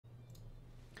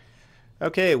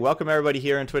Okay, welcome everybody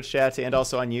here in Twitch chat and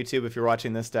also on YouTube if you're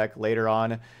watching this deck later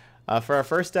on. For our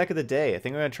first deck of the day, I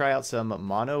think we're going to try out some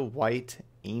mono white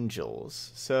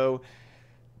angels. So,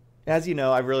 as you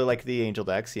know, I really like the angel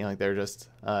decks. You know, like they're just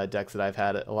decks that I've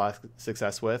had a lot of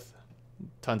success with.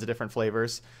 Tons of different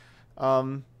flavors.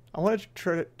 I wanted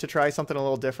to try something a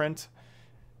little different.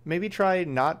 Maybe try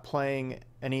not playing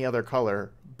any other color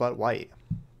but white.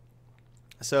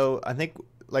 So I think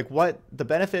what the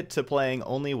benefit to playing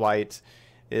only white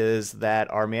is that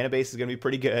our mana base is going to be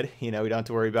pretty good. You know, we don't have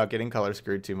to worry about getting color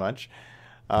screwed too much.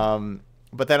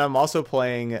 But then I'm also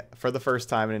playing, for the first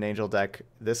time in an angel deck,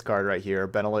 this card right here,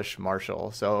 Benelish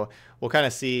Marshal. So we'll kind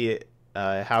of see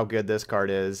how good this card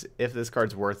is, if this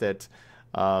card's worth it.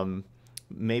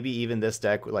 Maybe even this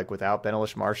deck, like without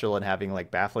Benelish Marshal and having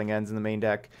like Baffling Ends in the main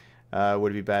deck,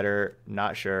 would be better.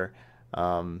 Not sure.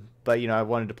 But, you know, I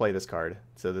wanted to play this card.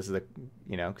 So this is a,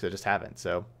 you know, because I just haven't.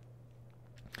 So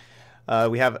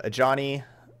we have a Johnny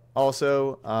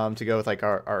also to go with like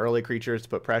our early creatures to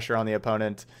put pressure on the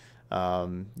opponent.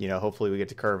 You know, hopefully we get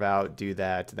to curve out, do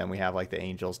that. Then we have like the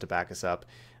angels to back us up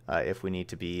if we need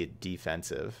to be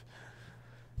defensive.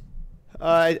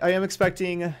 I am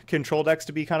expecting control decks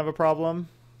to be kind of a problem.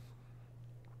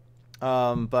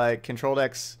 But control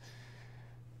decks,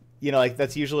 you know, like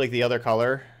that's usually like the other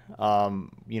color.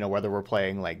 You know, whether we're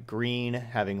playing like green,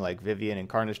 having like Vivian and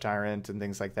Carnage Tyrant and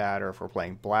things like that, or if we're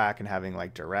playing black and having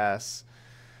like Duress,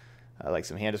 like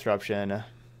some hand disruption.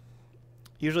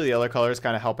 Usually the other colors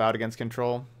kind of help out against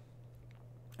control.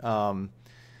 Don't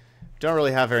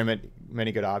really have very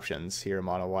many good options here in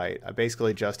mono white. I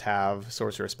basically just have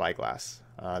Sorcerer Spyglass.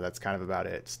 That's kind of about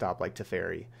it. Stop like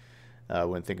Teferi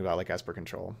when thinking about like Esper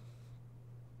control.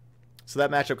 So that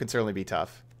matchup can certainly be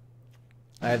tough.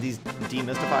 I have these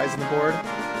Demystifies on the board.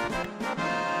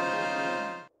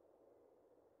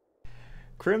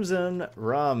 Crimson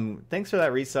Rum, thanks for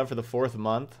that resub for the 4th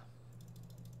month.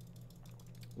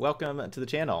 Welcome to the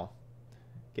channel.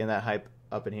 Getting that hype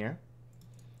up in here.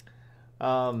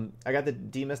 I got the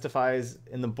Demystifies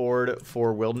in the board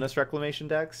for Wilderness Reclamation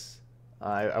decks.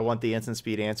 I want the instant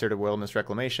speed answer to Wilderness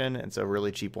Reclamation, and so a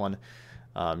really cheap one.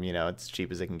 You know, it's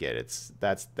cheap as it can get.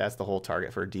 That's the whole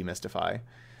target for Demystify.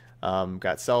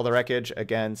 Got Sell the Wreckage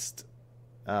against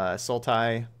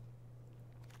Sultai.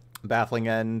 Baffling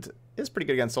End is pretty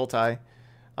good against Sultai.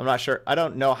 I'm not sure. I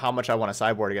don't know how much I want to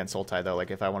sideboard against Sultai, though, like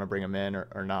if I want to bring him in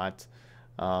or not.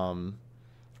 But,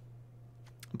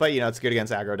 you know, it's good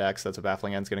against aggro decks. That's what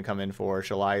Baffling End's going to come in for.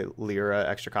 Shalai Lyra,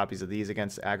 extra copies of these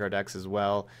against aggro decks as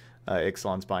well.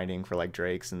 Ixalan's Binding for, like,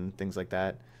 Drakes and things like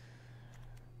that.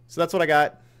 So that's what I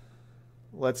got.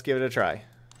 Let's give it a try.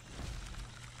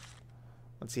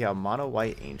 Let's see how Mono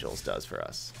White Angels does for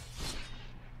us.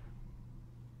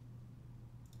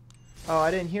 Oh,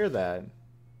 I didn't hear that.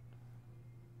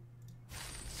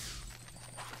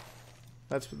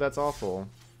 That's awful.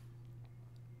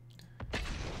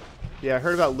 Yeah, I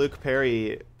heard about Luke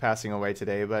Perry passing away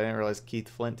today, but I didn't realize Keith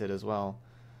Flint did as well.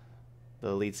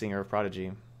 The lead singer of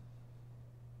Prodigy.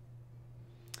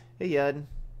 Hey, Yed.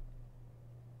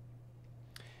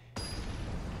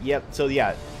 Yep, so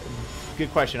yeah,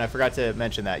 good question. I forgot to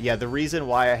mention that. Yeah, the reason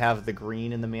why I have the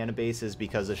green in the mana base is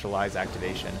because of Shalai's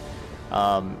activation.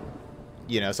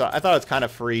 You know, so I thought it's kind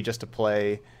of free just to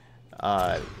play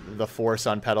the 4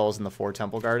 Sun Petals and the 4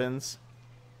 Temple Gardens.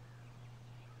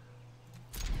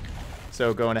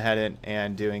 So going ahead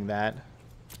and doing that.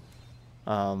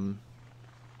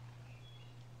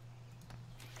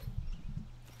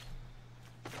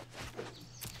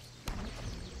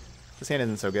 This hand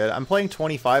isn't so good. I'm playing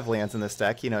 25 lands in this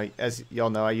deck. You know, as y'all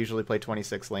know, I usually play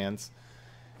 26 lands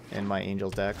in my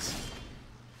Angels decks.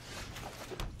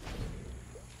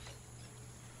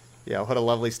 Yeah, what a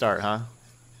lovely start, huh?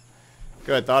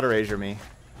 Good, Thought Erasure me.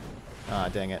 Ah,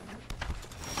 dang it.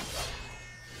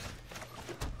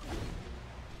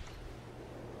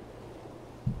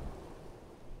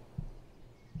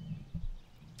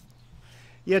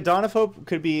 Yeah, Dawn of Hope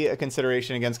could be a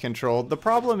consideration against control. The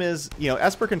problem is, you know,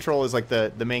 Esper control is like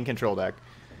the main control deck.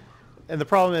 And the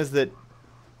problem is that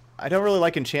I don't really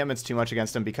like enchantments too much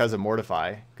against them because of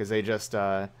Mortify. Because they just,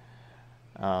 yeah,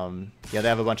 they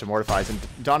have a bunch of Mortifies. And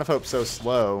Dawn of Hope's so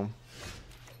slow.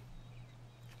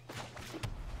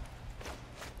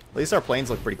 At least our planes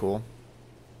look pretty cool.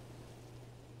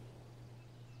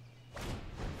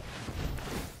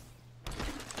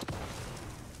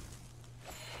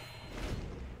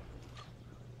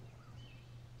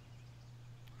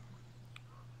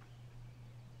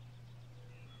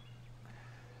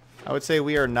 I would say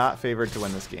we are not favored to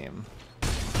win this game.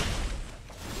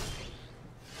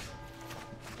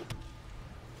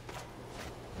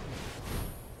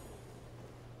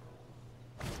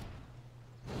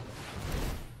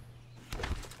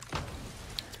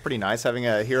 pretty nice, having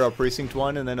a Hero Precinct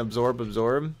 1 and then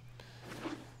Absorb.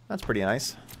 That's pretty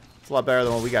nice. It's a lot better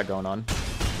than what we got going on.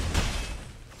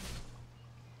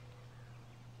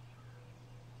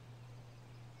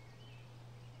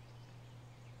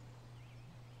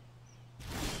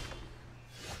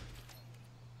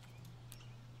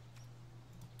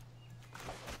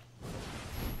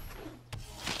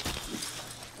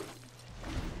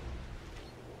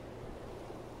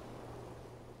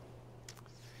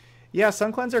 Yeah,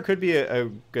 Sun Cleanser could be a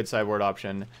good sideboard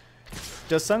option.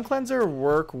 Does Sun Cleanser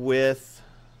work with...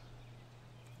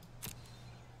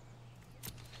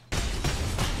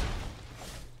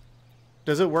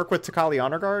 Does it work with Takali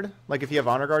Honor Guard? Like if you have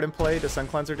Honor Guard in play, does Sun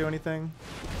Cleanser do anything?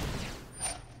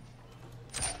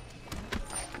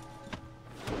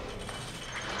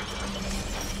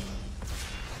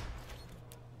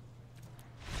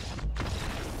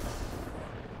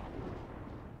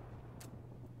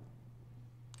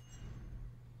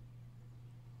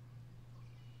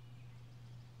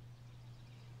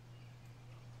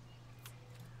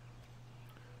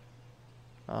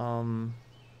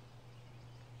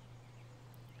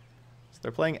 So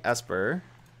they're playing Esper.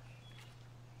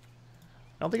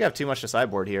 I don't think I have too much to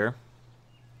sideboard here.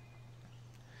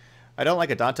 I don't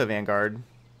like a Danto Vanguard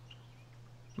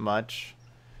much.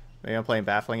 Maybe I'm playing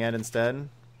Baffling End instead.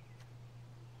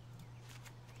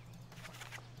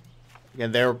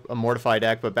 Again, they're a Mortify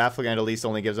deck, but Baffling End at least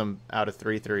only gives them out a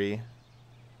 3/3.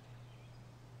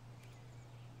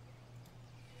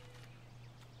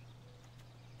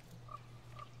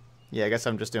 Yeah, I guess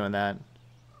I'm just doing that.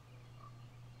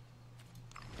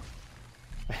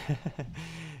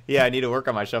 Yeah, I need to work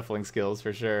on my shuffling skills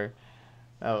for sure.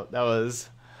 Oh, that was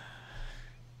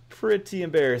pretty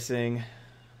embarrassing.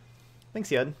 Thanks,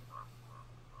 Yed.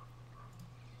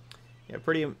 Yeah,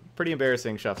 pretty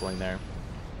embarrassing shuffling there.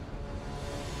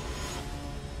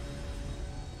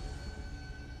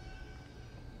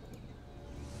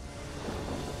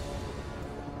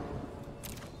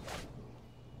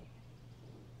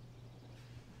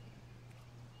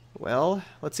 Well,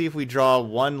 let's see if we draw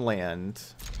one land.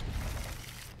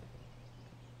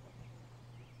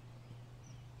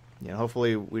 Yeah,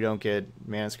 hopefully we don't get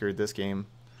mana screwed this game.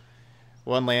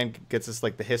 One land gets us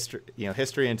like the history,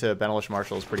 history into Benelish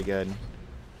Marshall is pretty good.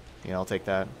 I'll take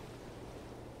that.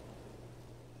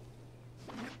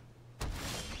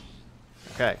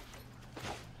 Okay.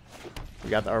 We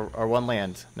got our one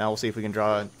land. Now we'll see if we can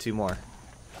draw two more.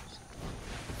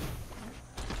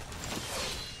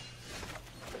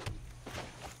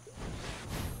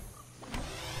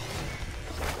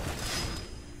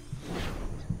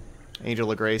 Angel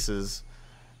of Grace is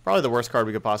probably the worst card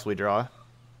we could possibly draw.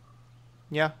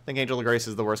 Yeah, I think Angel of Grace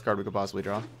is the worst card we could possibly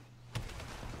draw.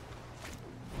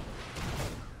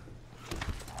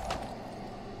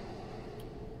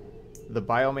 The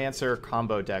Biomancer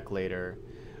combo deck later.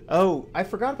 Oh, I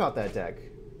forgot about that deck.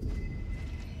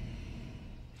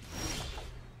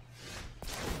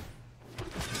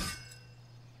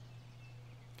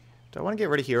 Do I want to get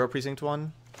rid of Hero Precinct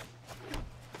 1? Yeah,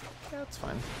 that's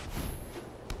fine.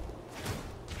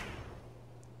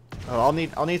 Oh,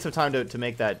 I'll need some time to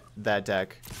make that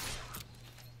deck.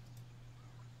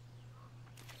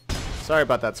 Sorry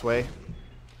about that, Sway.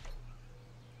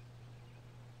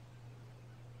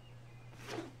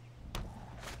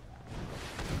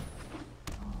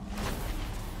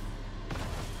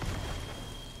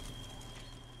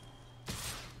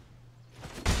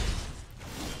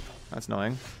 That's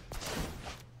annoying.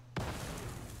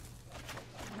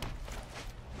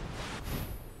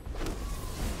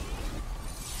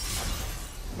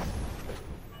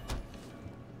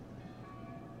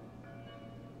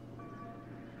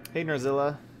 Hey,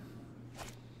 Nerzilla.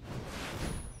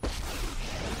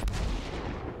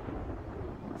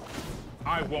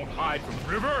 I won't hide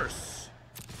from reverse.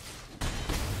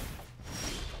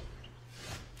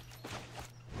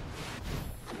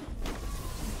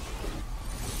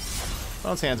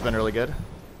 Well, his hand's been really good.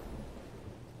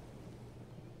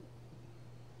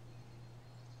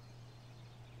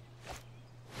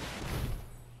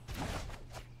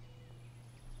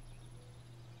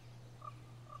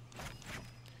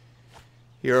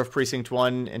 Hero of Precinct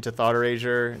 1 into Thought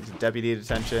Erasure, into Deputy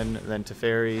Detention, then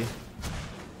Teferi.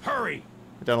 Hurry!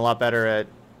 We've done a lot better at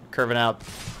curving out.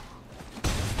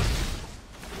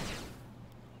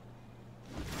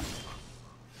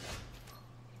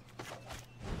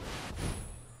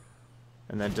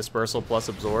 And then Dispersal plus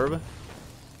Absorb.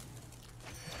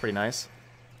 It's pretty nice.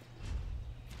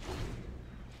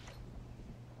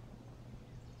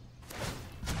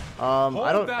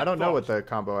 I don't know what the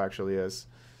combo actually is.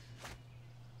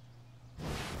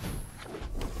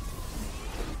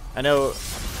 I know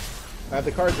I have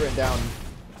the cards written down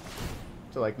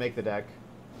to like make the deck.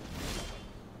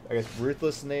 I guess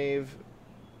Ruthless Knave,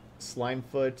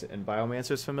 Slimefoot, and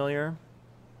Biomancer's Familiar.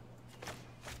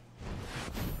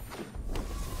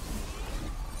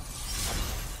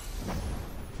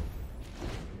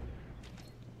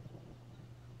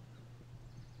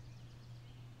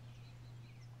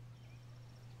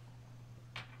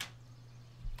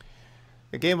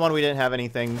 Game 1, we didn't have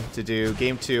anything to do.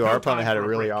 Game 2, our opponent had a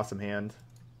really awesome hand.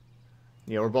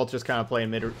 You know, we're both just kind of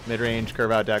playing mid-range,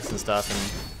 curve-out decks and stuff,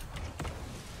 and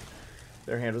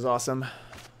their hand was awesome.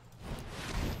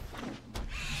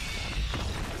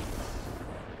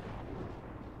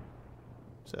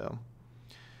 So,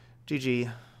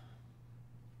 GG.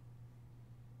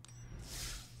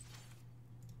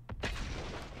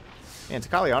 And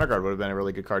Takali Honor Guard would have been a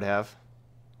really good card to have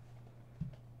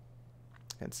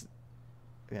against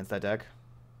that deck.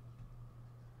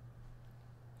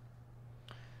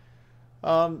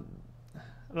 I don't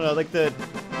know, like there's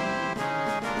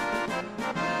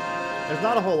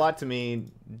not a whole lot to me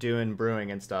doing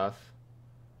brewing and stuff.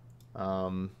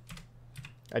 I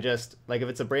just, like, if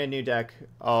it's a brand new deck,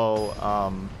 I'll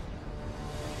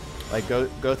like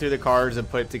go through the cards and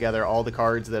put together all the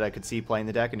cards that I could see playing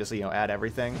the deck and just, you know, add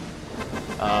everything.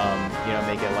 You know,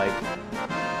 make it like,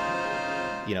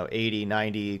 you know, 80,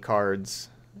 90 cards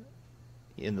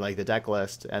in like the deck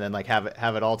list, and then like have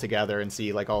it all together and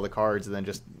see like all the cards, and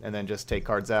then just take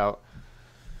cards out,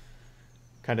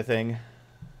 kind of thing.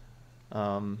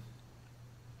 Doesn't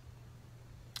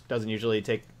usually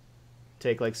take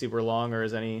like super long, or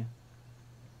is any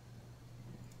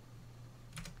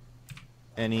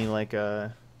like you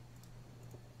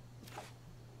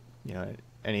know,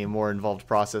 any more involved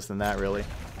process than that, really.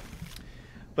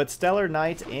 But Stellar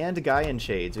Knight and Gaian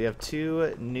Shades, we have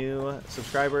 2 new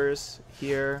subscribers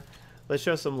here. Let's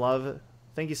show some love.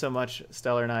 Thank you so much,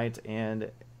 Stellar Knight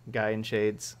and Gaian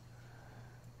Shades.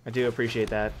 I do appreciate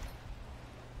that.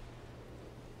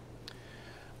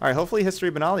 Alright, hopefully History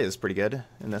Benalia is pretty good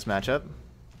in this matchup,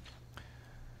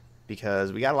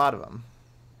 because we got a lot of them.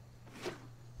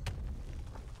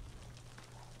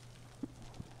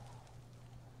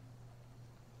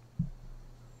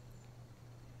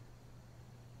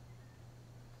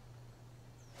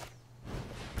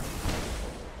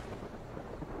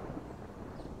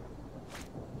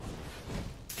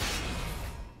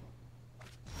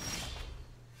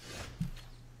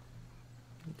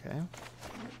 Okay.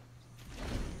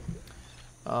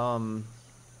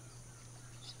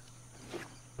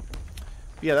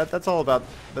 Yeah, that's about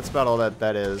all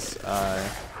that is.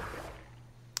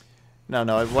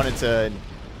 No, I wanted to.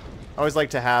 I always like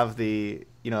to have the,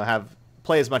 you know,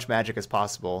 play as much Magic as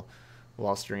possible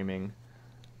while streaming.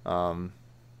 And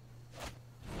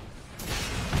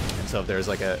so if there's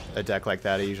like a deck like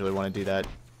that, I usually want to do that.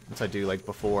 Since I do like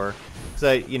before,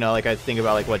 so you know, like I think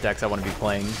about like what decks I want to be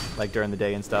playing like during the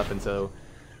day and stuff, and so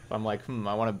if I'm like,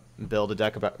 I want to build a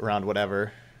deck around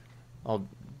whatever, I'll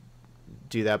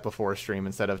do that before stream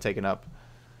instead of taking up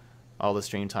all the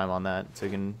stream time on that, so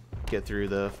you can get through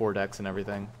the 4 decks and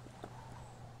everything.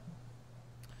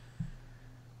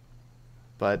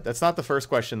 But that's not the first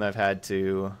question that I've had to,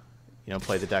 you know,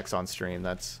 play the decks on stream.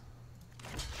 That's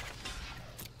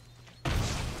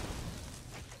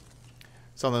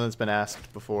something that's been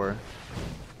asked before.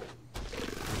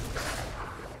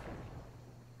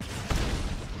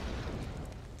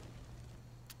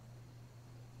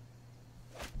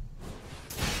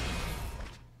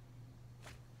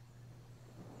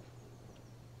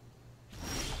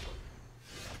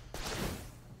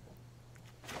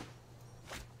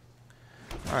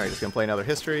 Alright, just gonna play another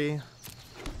history.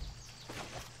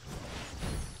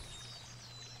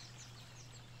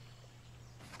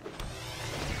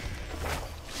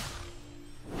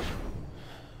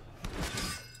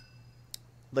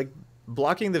 Like,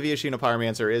 blocking the Viashino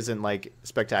Pyromancer isn't like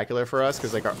spectacular for us,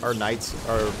 because like our knights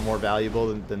are more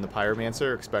valuable than the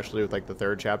Pyromancer, especially with like the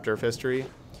 3rd chapter of history.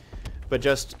 But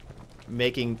just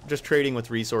trading with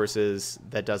resources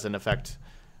that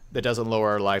doesn't lower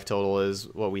our life total is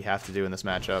what we have to do in this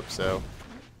matchup. So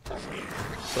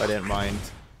I didn't mind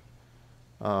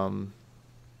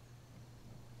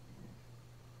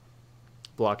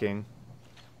blocking.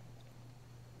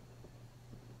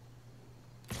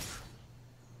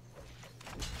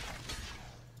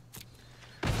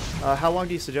 How long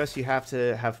do you suggest you have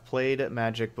to have played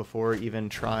Magic before even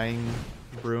trying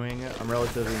brewing? I'm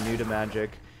relatively new to Magic,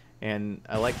 and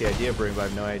I like the idea of brewing, but I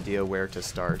have no idea where to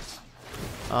start.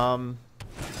 I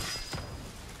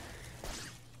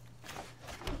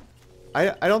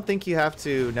don't think you have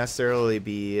to necessarily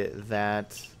be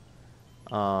that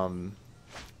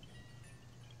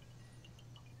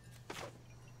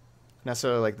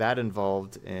necessarily like that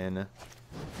involved in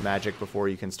Magic before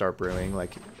you can start brewing.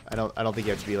 Like I don't think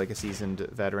you have to be like a seasoned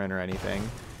veteran or anything.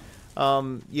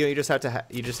 You just have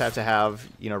to have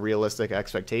realistic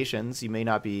expectations. You may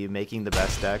not be making the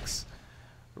best decks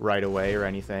right away or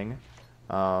anything,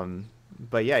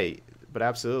 but yeah, but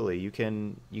absolutely you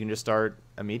can just start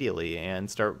immediately and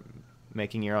start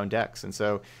making your own decks. And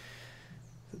so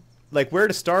like where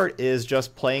to start is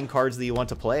just playing cards that you want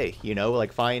to play.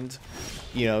 Like find,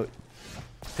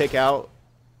 pick out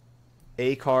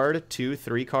a card, 2,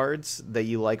 3 cards that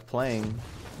you like playing,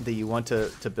 that you want to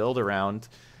build around,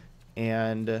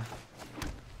 and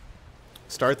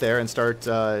start there and start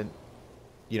there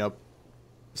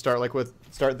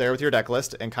with your deck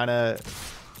list and kind of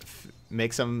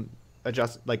make some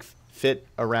fit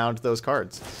around those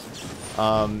cards.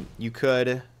 You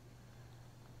could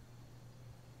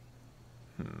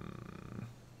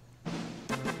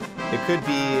it could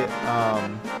be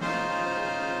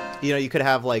you could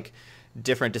have like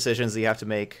different decisions that you have to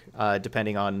make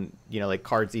depending on like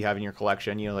cards that you have in your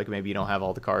collection. Like maybe you don't have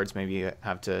all the cards, maybe you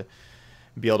have to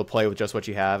be able to play with just what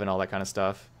you have and all that kind of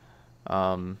stuff.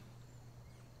 But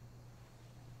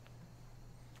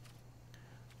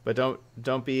don't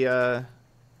be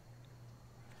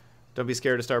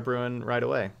scared to start brewing right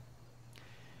away.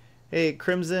 Hey,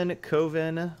 Crimson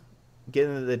Coven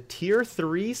getting the tier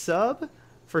 3 sub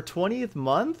for 20th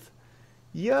month.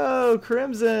 Yo,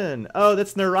 Crimson. Oh,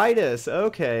 that's Neuritis.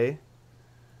 Okay.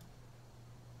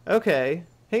 Okay.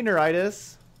 Hey,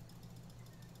 Neuritis.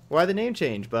 Why the name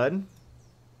change, bud?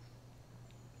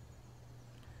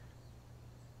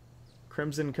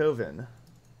 Crimson Coven.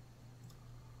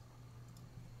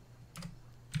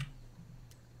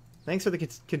 Thanks for the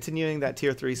continuing that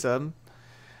tier 3 sub.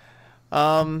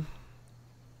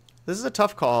 This is a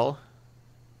tough call.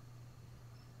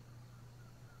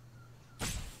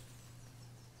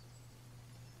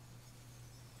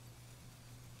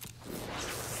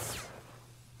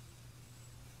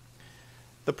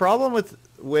 The problem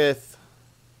with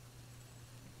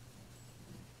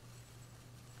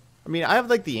I mean, I have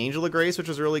like the Angel of Grace, which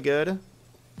was really good.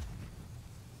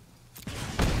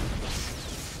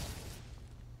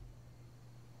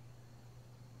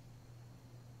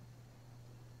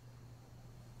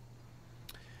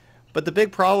 But the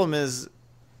big problem is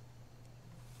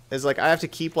like I have to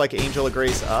keep like Angel of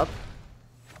Grace up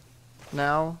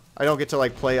now. I don't get to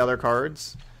like play other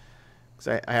cards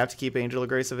because I have to keep Angel of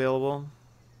Grace available.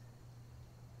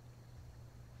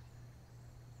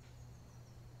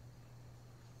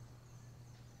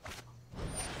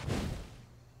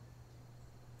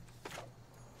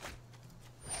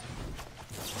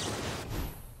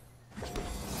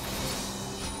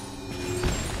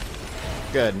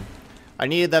 Good. I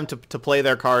needed them to play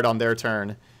their card on their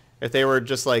turn. If they were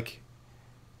just like,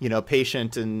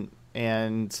 patient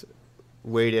and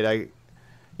waited, I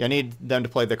need them to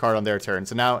play the card on their turn.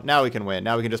 So now we can win.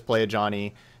 Now we can just play a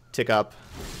Johnny, tick up,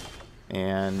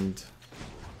 and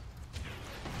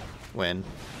win.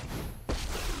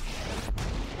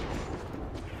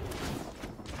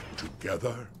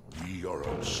 Together we are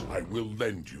us. I will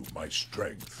lend you my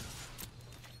strength.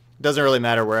 Doesn't really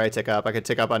matter where I tick up. I could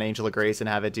tick up on Angel of Grace and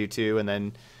have it do 2, and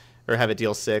then, or have it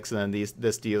deal 6, and then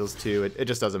this deals 2. It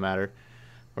just doesn't matter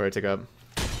where I tick up.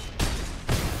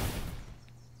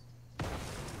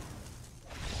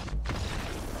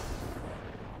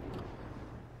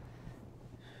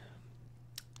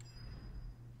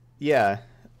 Yeah.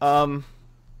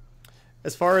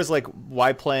 As far as like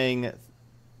why playing.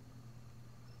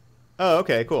 Oh,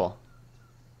 okay, cool.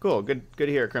 Cool. Good to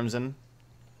hear, Crimson.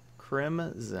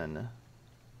 Crimson. I'm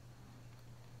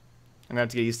gonna have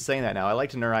to get used to saying that now. I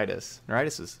liked Neuritis.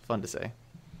 Neuritis is fun to say.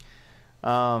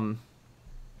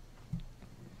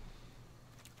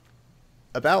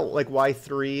 About like why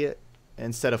 3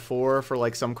 instead of 4 for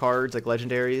like some cards, like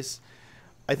legendaries.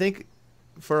 I think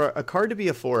for a card to be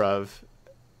a 4 of,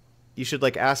 you should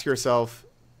like ask yourself.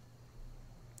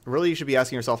 Really, you should be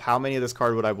asking yourself, how many of this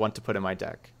card would I want to put in my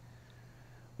deck?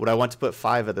 Would I want to put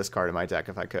 5 of this card in my deck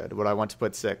if I could? Would I want to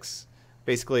put 6?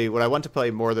 Basically, would I want to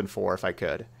play more than 4 if I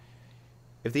could?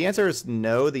 If the answer is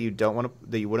no, that you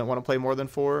wouldn't want to play more than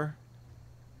 4,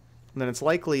 then it's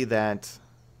likely that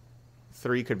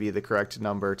 3 could be the correct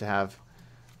number to have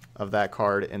of that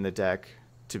card in the deck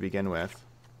to begin with.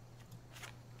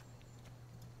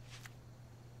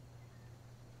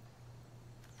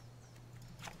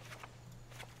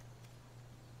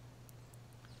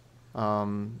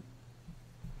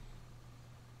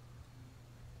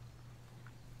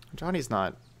 Johnny's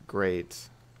not great.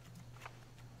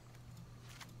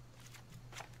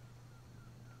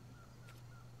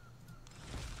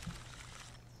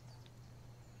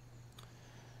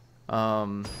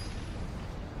 Um,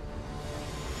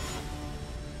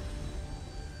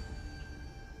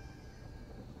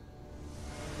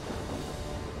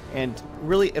 and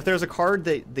really, if there's a card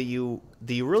that you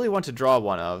really want to draw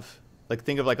one of, like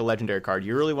think of like a legendary card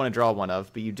you really want to draw one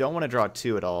of, but you don't want to draw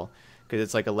two at all because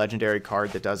it's like a legendary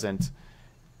card that doesn't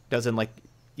like,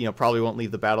 you know, probably won't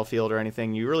leave the battlefield or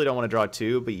anything. You really don't want to draw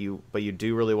two, but you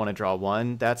do really want to draw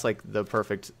one. That's like the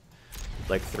perfect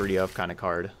like 3 of kind of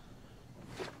card.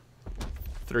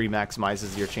 3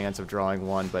 maximizes your chance of drawing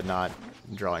one, but not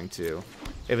drawing two.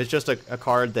 If it's just a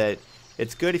card that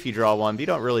it's good if you draw one, but you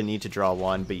don't really need to draw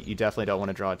one, but you definitely don't want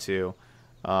to draw two.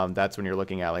 That's when you're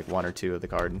looking at like 1 or 2 of the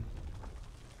card.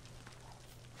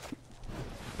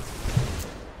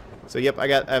 So yep, I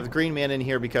have green mana in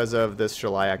here because of this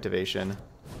Shalai activation.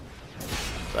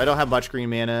 So I don't have much green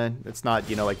mana. It's not,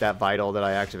 you know, like that vital that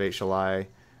I activate Shalai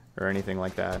or anything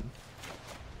like that.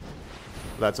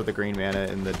 That's what the green mana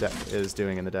in the deck is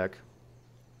doing in the deck.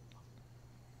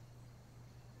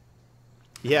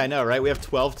 Yeah, I know, right? We have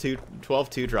 12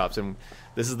 2-drops, and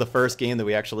this is the first game that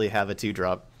we actually have a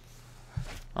 2-drop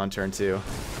on turn 2.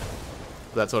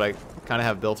 That's what I kind of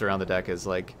have built around the deck, is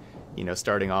like, you know,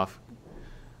 starting off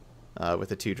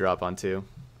with a 2-drop on 2.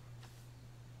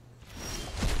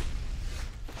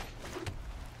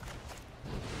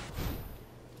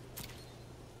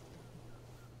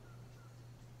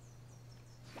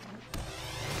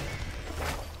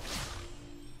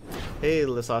 Hey,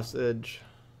 little sausage.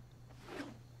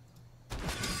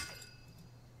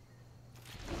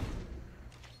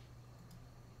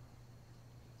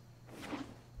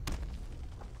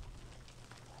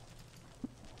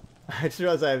 I just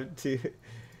realized I have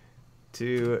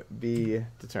to be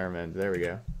determined. There we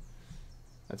go.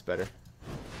 That's better.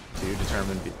 To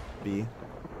determine be.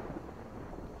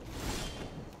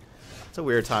 It's a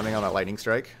weird timing on that lightning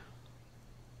strike.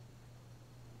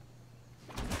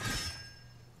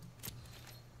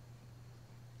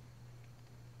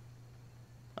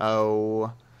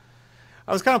 Oh,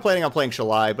 I was kind of planning on playing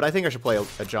Shalai, but I think I should play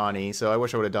a Johnny, so I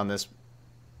wish I would have done this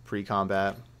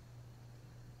pre-combat.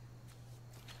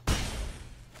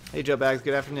 Hey Joe Bags,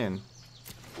 good afternoon.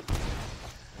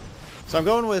 So I'm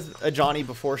going with a Johnny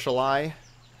before Shalai,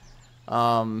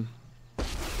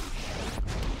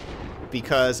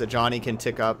 because a Johnny can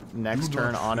tick up next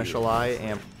turn on a Shalai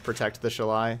and protect the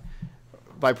Shalai.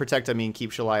 By protect, I mean keep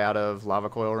Shalai out of lava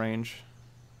coil range.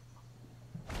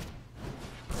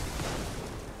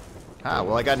 Ah,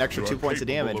 well, I got an extra 2 points of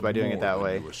damage by doing it that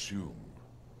way.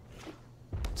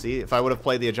 See, if I would have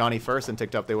played the Ajani first and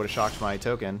ticked up, they would have shocked my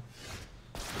token.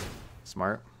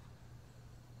 Smart.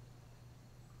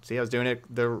 See, I was doing it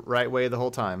the right way the whole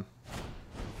time.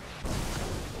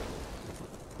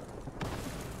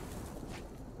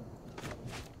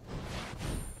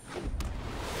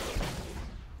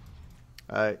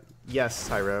 Yes,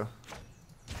 Hyro.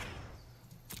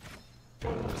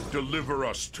 Deliver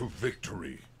us to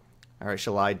victory. Alright,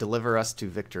 Shalai, deliver us to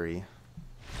victory.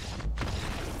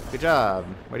 Good job.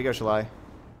 Way to go, Shalai.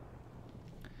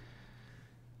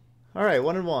 Alright,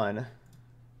 1-1.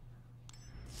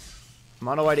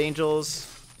 Mono White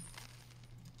Angels.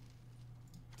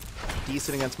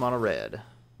 Decent against Mono Red.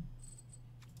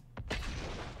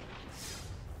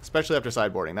 Especially after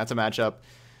sideboarding. That's a matchup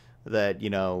that,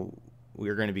 you know,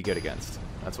 we're going to be good against.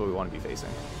 That's what we want to be facing.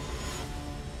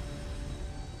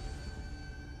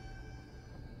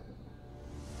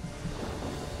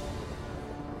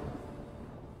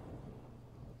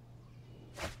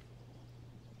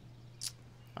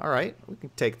 Alright, we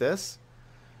can take this.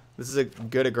 This is a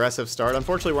good aggressive start.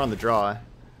 Unfortunately, we're on the draw.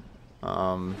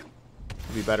 It'll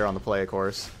be better on the play, of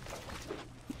course.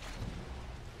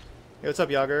 Hey, what's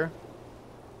up, Yager?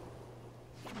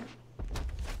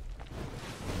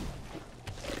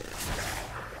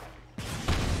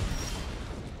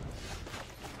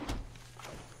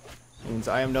 Means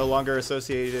I am no longer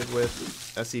associated with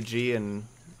SCG and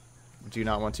do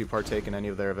not want to partake in any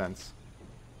of their events.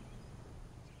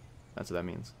 That's what that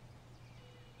means.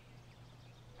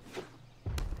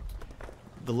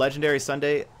 The Legendary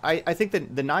Sunday, I think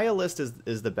that the Naya list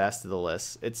is the best of the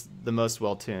list. It's the most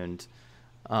well-tuned.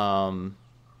 I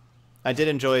did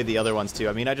enjoy the other ones too.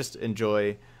 I mean, I just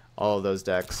enjoy all of those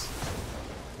decks.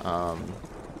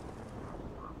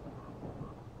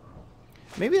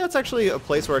 Maybe that's actually a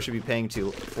place where I should be paying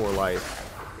for life.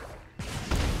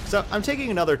 So I'm taking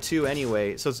another 2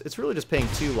 anyway, so it's really just paying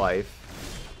 2 life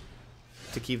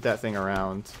to keep that thing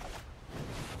around.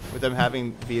 With them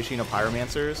having Viashino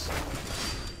Pyromancers.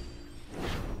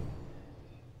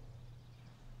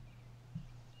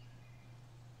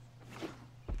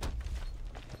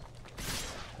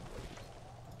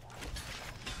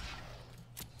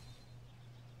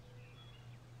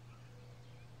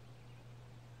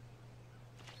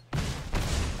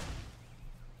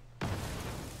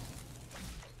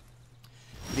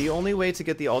 The only way to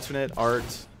get the alternate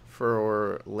art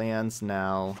for lands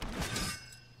now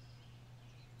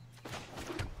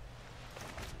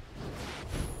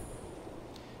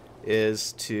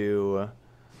is to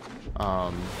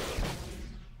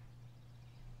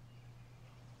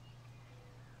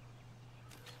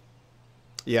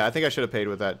yeah, I think I should have paid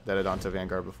with that Adonta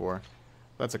Vanguard before.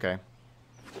 That's okay.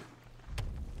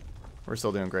 We're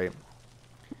still doing great.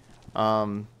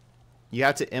 You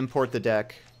have to import the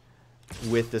deck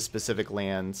with the specific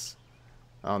lands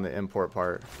on the import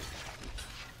part.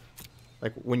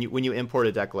 Like when you import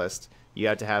a deck list, you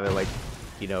have to have it like,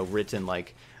 you know, written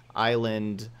like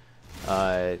Island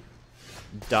Dominaria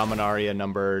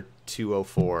number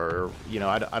 204, or, you know,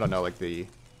 I don't know like the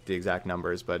exact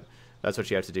numbers, but that's what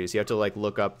you have to do. So you have to like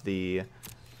look up the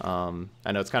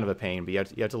I know it's kind of a pain, but you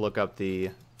have to look up the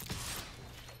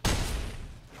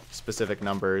specific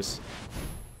numbers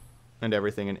and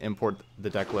everything and import the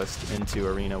deck list into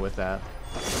Arena with that.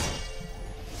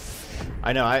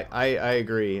 I know, I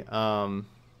agree.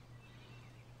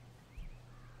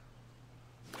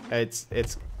 It's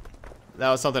that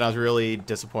was something I was really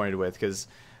disappointed with, because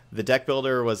the deck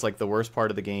builder was like the worst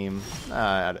part of the game.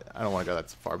 I don't want to go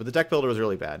that far, but the deck builder was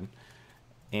really bad,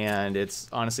 and it's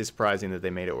honestly surprising that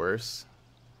they made it worse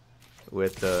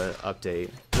with the update.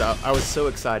 I was so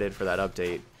excited for that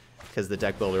update because the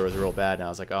deck builder was real bad, and I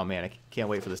was like, oh man, I can't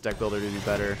wait for this deck builder to do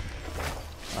better.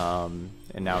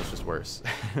 And now it's just worse.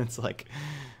 It's like,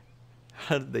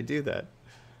 how did they do that?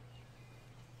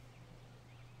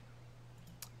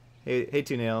 Hey,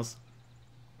 Two Nails.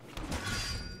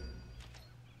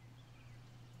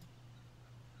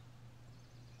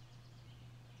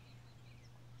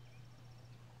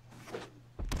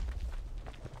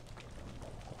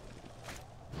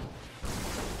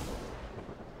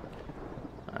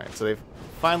 Alright, so they've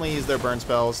finally used their burn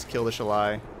spells, kill the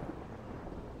Shalai.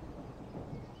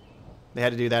 They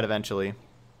had to do that eventually.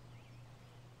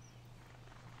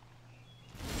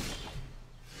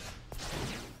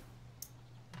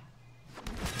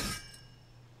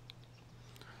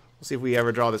 We'll see if we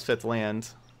ever draw this 5th land.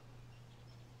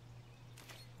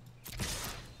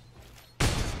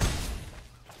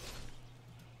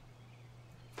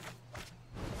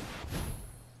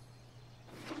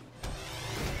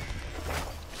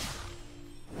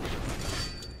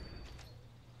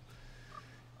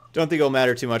 Don't think it'll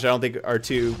matter too much. I don't think our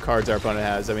 2 cards our opponent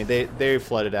has. I mean, they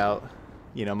flooded out.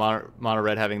 You know, mono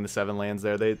red having the 7 lands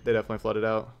there, they definitely flooded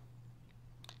out.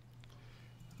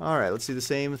 All right, let's do the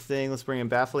same thing. Let's bring in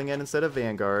Baffling in instead of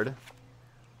Vanguard.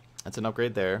 That's an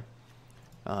upgrade there.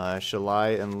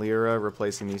 Shalai and Lyra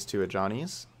replacing these 2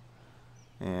 Ajani's,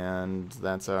 and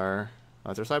that's our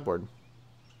sideboard.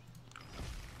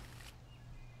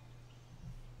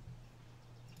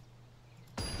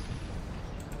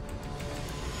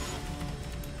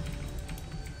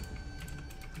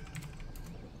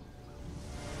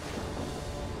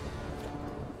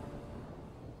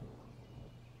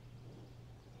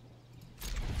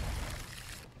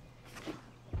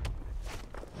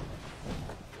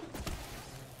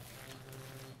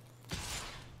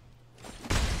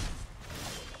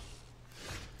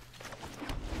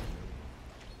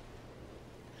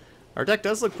 Our deck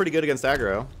does look pretty good against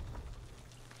aggro.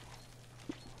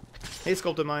 Hey,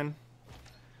 Sculpted Mine.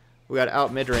 We got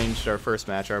out mid-ranged our first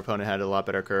match. Our opponent had a lot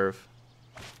better curve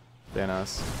than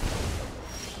us.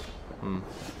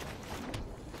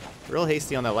 Real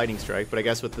hasty on that Lightning Strike, but I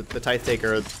guess with the Tithe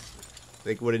Taker,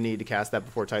 they would have needed to cast that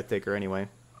before Tithe Taker anyway.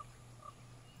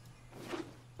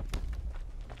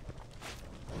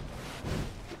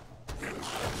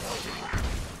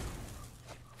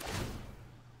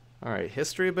 Alright,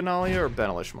 History of Benalia or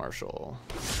Benelish Marshal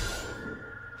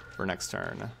for next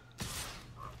turn.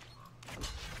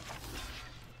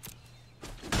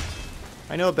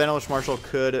 I know a Benelish Marshal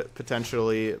could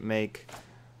potentially make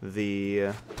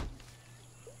the...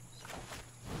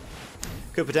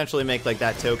 like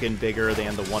that token bigger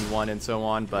than the 1/1 and so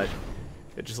on, but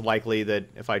it's just likely that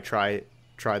if I try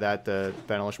that, the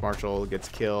Benelish Marshal gets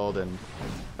killed, and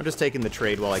I'm just taking the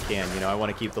trade while I can. You know, I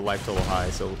want to keep the life total high,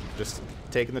 so just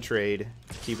taking the trade,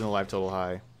 keeping the life total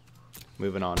high,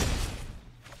 moving on.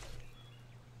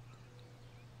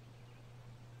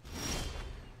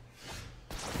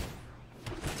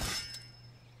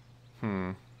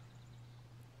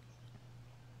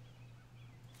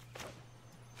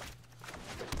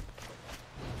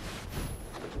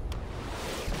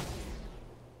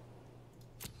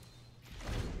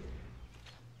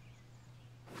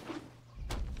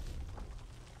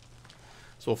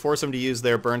 So we'll force them to use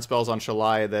their burn spells on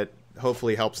Shalai that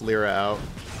hopefully helps Lyra out.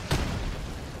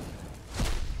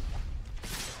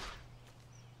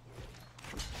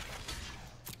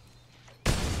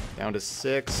 Down to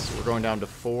 6. We're going down to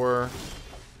 4.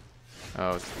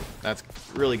 Oh, that's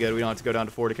really good. We don't have to go down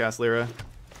to 4 to cast Lyra.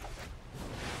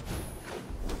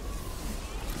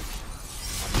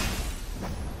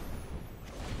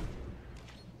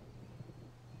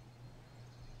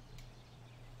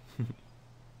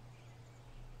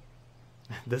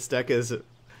 This deck is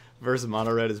versus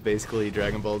Mono Red is basically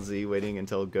Dragon Ball Z waiting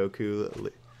until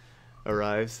Goku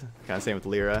arrives. Kind of same with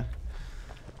Lyra.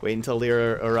 Wait until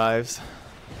Lyra arrives.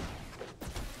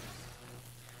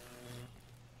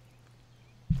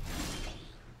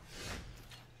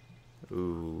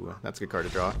 Ooh, that's a good card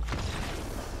to draw.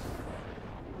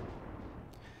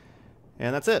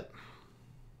 And that's it.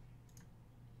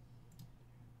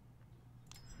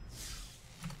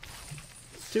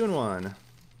 Two and one.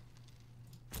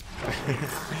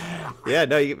 Yeah,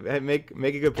 no, you make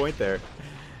a good point there.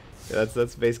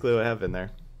 That's basically what happened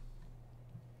there.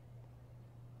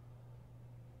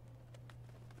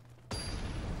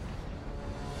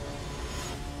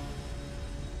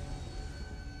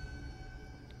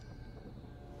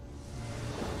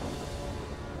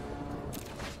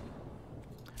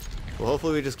 Well,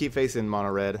 hopefully we just keep facing mono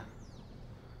red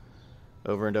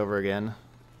over and over again.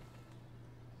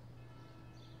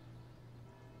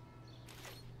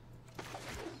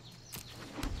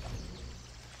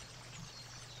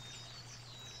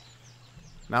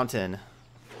 Mountain.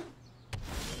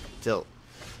 Tilt.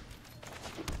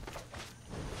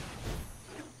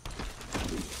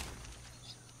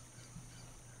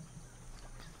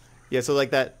 Yeah, so like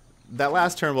that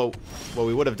last turn, what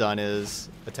we would have done is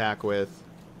attack or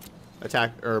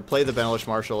play the Benelish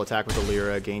Marshal, attack with the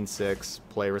Lyra, gain 6,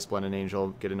 play Resplendent Angel,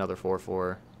 get another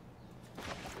 4/4.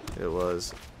 It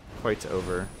was quite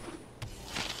over.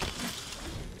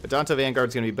 Adanta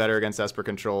Vanguard's going to be better against Esper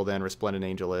Control than Resplendent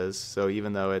Angel is, so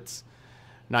even though it's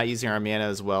not using our mana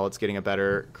as well, it's getting a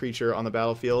better creature on the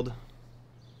battlefield.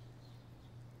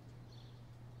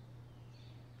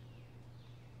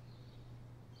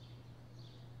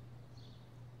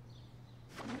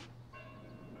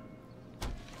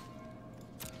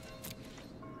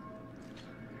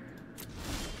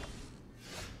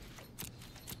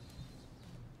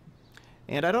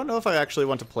 And I don't know if I actually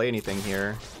want to play anything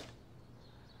here.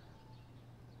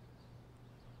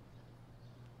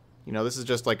 You know, this is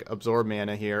just like absorb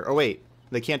mana here. Oh wait,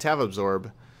 they can't have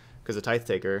absorb because of Tithe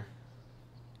Taker.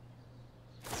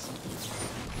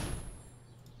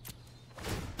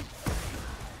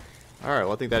 Alright,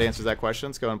 well I think that answers that question.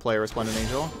 Let's go and play Resplendent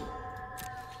Angel.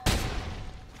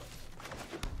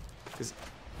 Because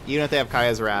even if they have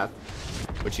Kaya's Wrath,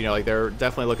 which, you know, like they're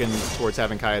definitely looking towards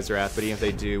having Kaya's Wrath, but even if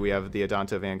they do, we have the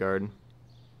Adanta Vanguard.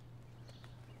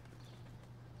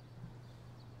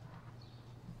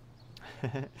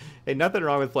 Hey, nothing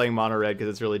wrong with playing mono red because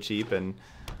it's really cheap and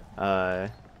you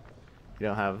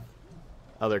don't have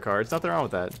other cards. Nothing wrong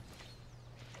with that.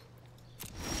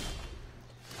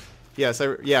 Yes,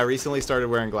 I recently started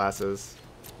wearing glasses.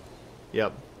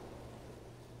 Yep.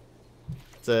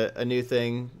 It's a new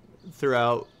thing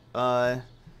throughout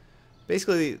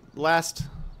basically last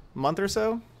month or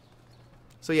so.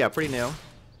 So yeah, pretty new.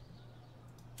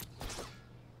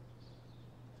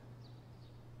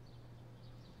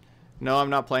 No,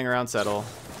 I'm not playing around Settle.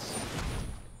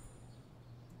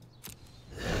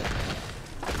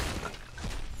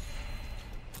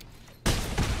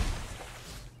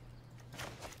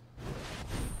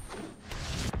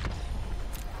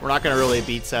 We're not going to really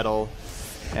beat Settle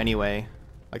anyway.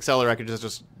 Like, Settle Wreckage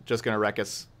is just going to wreck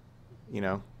us. You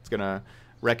know, it's going to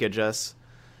wreckage us.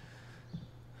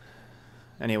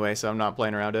 Anyway, so I'm not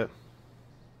playing around it.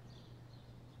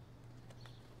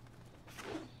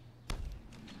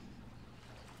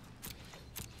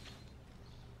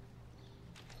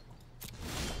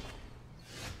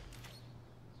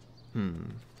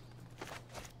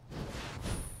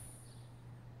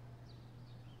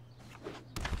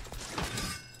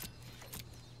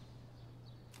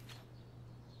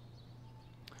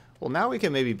 Well, now we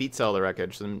can maybe beat Sell the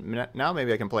Wreckage, so now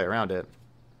maybe I can play around it.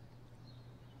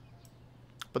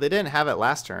 But they didn't have it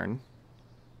last turn.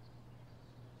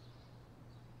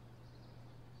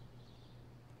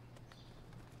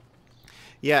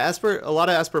 Yeah, Esper. A lot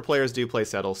of Esper players do play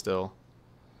Settle still.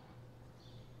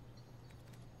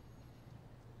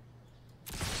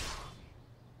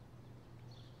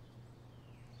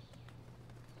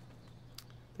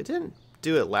 They didn't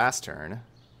do it last turn.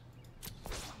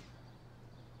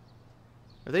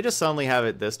 Or they just suddenly have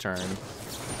it this turn. I was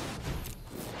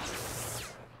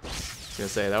gonna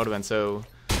say, that would have been so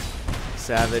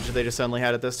savage if they just suddenly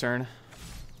had it this turn.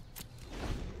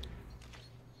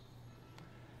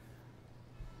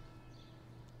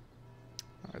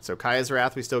 Alright, so Kaya's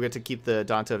Wrath, we still get to keep the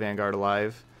Danto Vanguard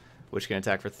alive, which can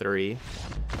attack for 3.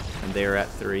 And they're at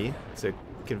 3. It's a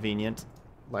convenient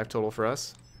life total for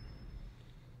us.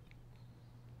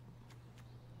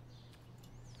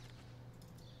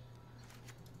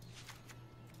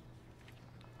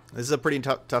 This is a pretty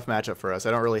tough matchup for us.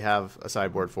 I don't really have a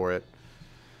sideboard for it.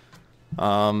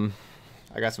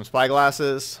 I got some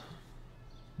Spyglasses.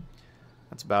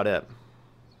 That's about it.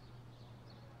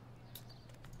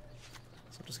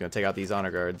 So I'm just going to take out these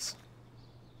Honor Guards.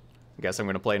 I guess I'm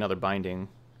going to play another Binding.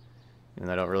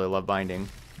 And I don't really love Binding.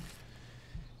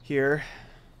 Here.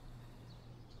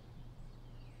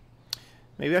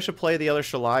 Maybe I should play the other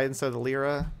Shalai instead of the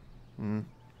Lyra.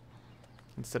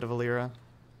 Instead of a Lyra.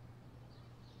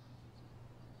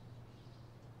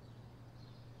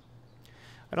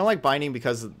 I don't like Binding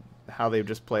because of how they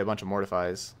just play a bunch of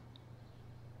Mortifies.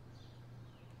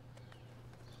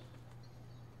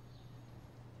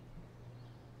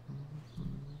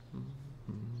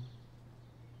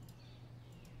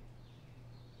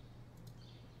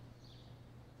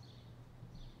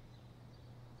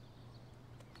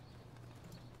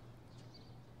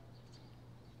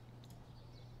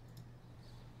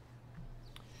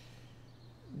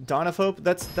 Dawn of Hope,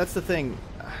 that's the thing.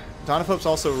 Dawn of Hope's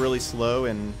also really slow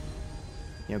and,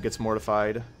 you know, gets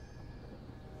mortified.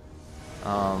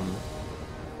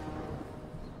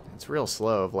 It's real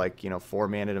slow of like, you know, 4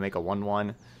 mana to make a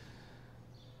 1/1.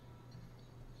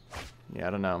 Yeah,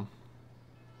 I don't know.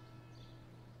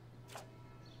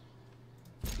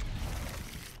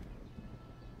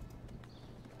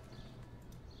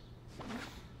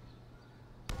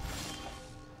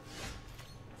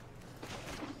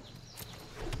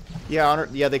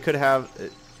 Yeah, they could have.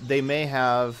 They may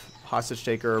have Hostage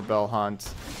Taker or Bell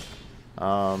Hunt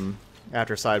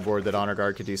after sideboard that Honor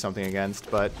Guard could do something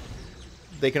against, but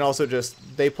they can also just.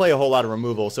 They play a whole lot of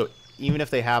removal, so even if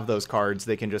they have those cards,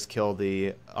 they can just kill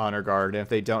the Honor Guard. And if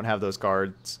they don't have those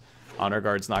cards, Honor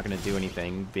Guard's not going to do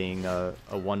anything, being a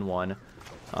 1/1.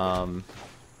 A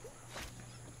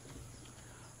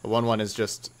 1/1 is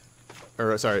just.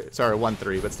 Or sorry, a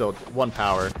 1/3, but still 1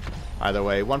 power. Either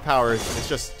way, 1 power is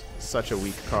just such a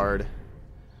weak card.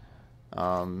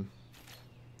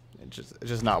 It's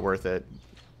just not worth it.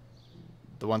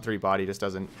 The 1/3 body just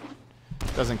doesn't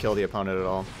kill the opponent at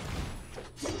all.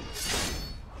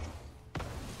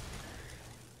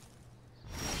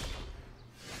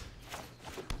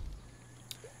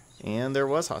 And there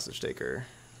was Hostage Taker.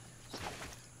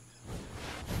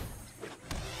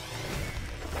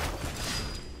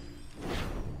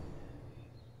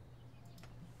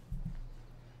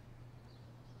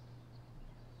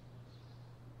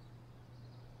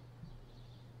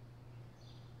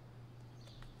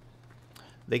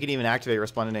 They can even activate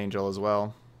Resplendent Angel as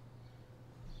well.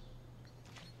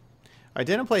 I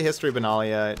didn't play History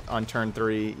Benalia on turn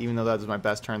 3, even though that was my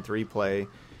best turn 3 play,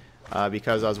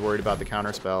 because I was worried about the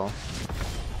counterspell.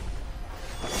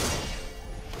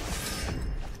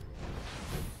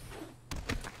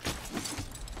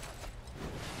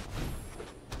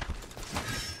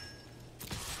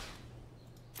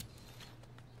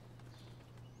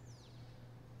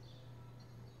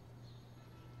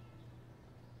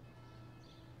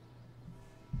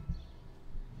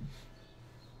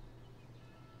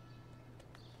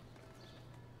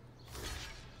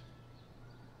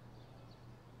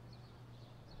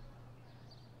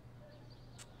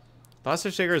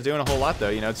 Hostage Taker is doing a whole lot, though.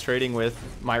 You know, it's trading with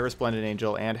my Resplendent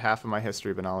Angel and half of my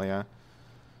History Benalia.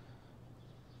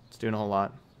 It's doing a whole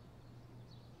lot.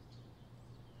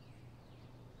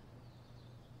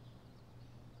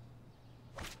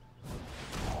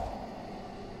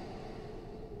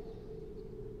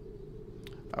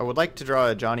 I would like to draw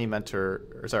a Johnny Mentor,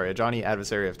 or sorry, a Johnny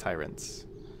Adversary of Tyrants.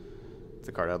 It's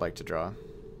a card I'd like to draw.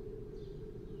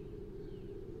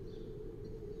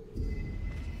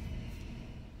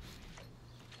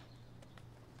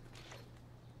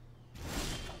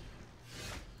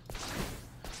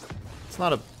 It's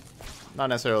not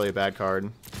necessarily a bad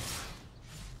card.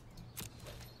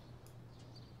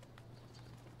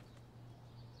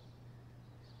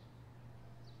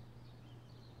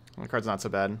 The card's not so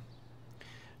bad.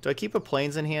 Do I keep a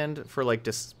Plains in hand for like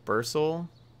Dispersal?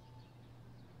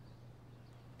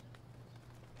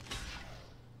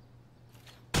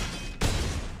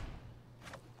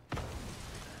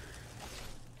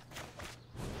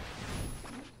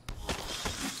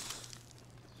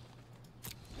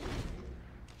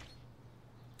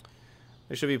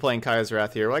 They should be playing Kaya's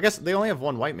Wrath here. Well, I guess they only have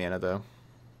 1 white mana, though.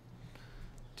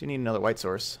 Do need another white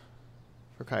source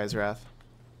for Kaya's Wrath.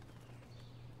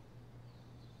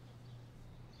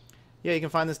 Yeah, you can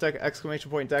find this deck !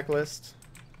 Deck list.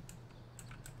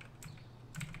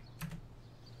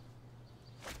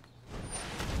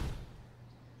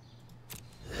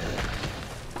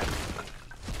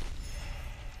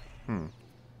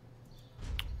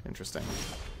 Interesting.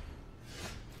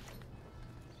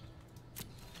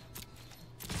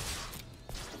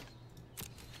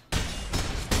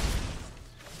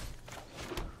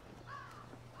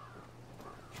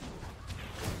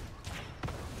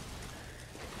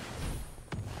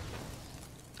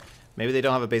 Maybe they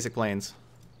don't have a basic planes.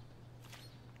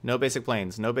 No basic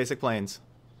planes. No basic planes.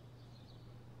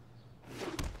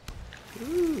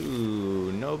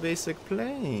 Ooh, no basic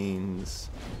planes.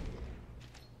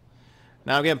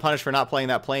 Now I'm getting punished for not playing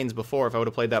that planes before. If I would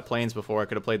have played that planes before, I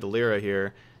could have played the Lyra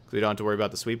here. Because we don't have to worry about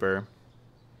the sweeper.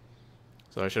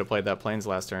 So I should have played that planes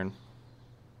last turn.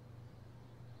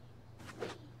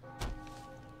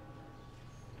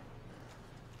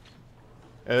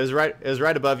 It was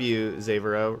right above you,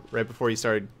 Zavero, right before you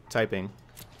started typing.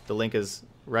 The link is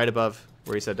right above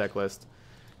where you said Decklist.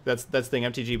 That's the thing.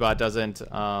 MTG bot doesn't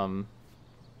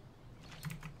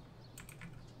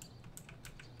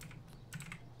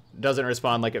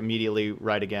respond like immediately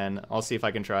right again. I'll see if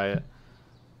I can try it.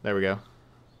 There we go.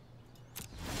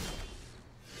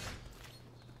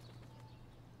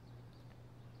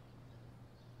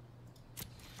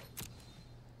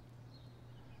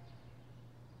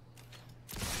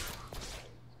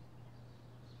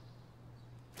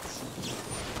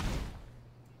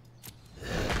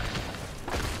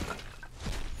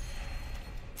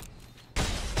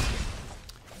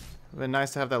 Been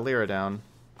nice to have that Lyra down.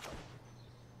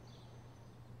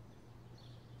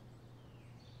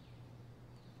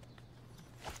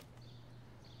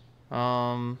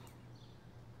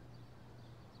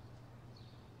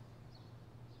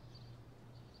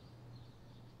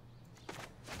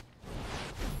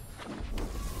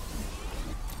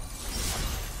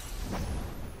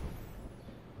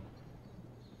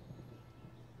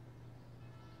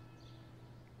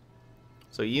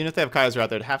 So even if they have Kaiser out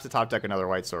there, they'd have to top deck another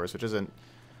white source, which isn't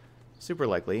super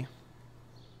likely.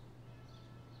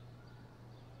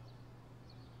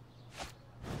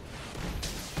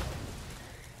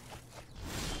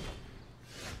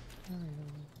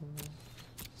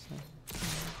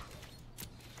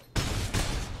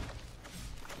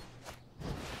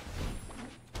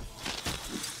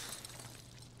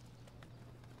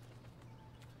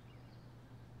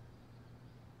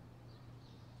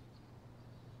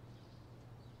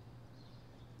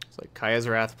 It's like Kaya's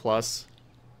Wrath plus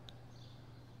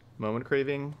Moment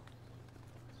Craving.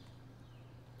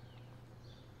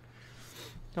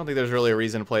 I don't think there's really a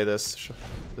reason to play this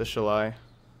Shalai.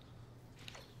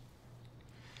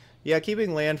 Yeah,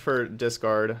 keeping land for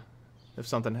discard if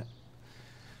something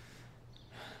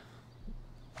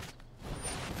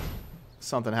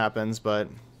happens, but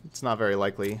it's not very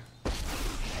likely.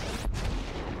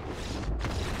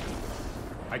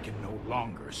 I can no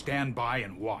longer stand by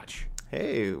and watch.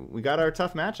 Hey, we got our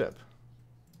tough matchup.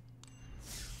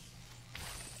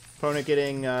 Opponent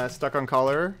getting stuck on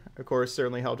collar, of course,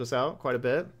 certainly helped us out quite a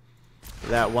bit.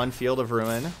 That one Field of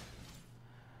Ruin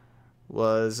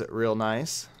was real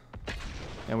nice.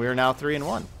 And we are now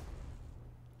 3-1.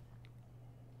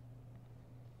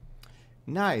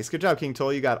 Nice. Good job, King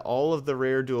Toll. You got all of the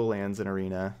rare dual lands in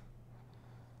Arena.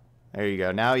 There you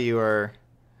go. Now you're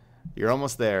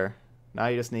almost there. Now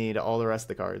you just need all the rest of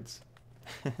the cards.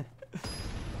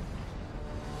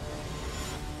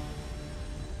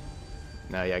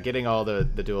 No, yeah, getting all the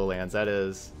dual lands, that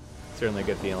is certainly a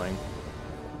good feeling.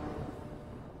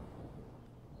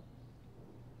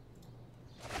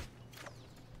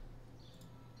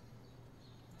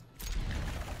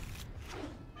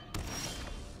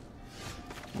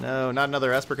 No, not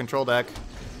another Esper control deck.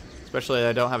 Especially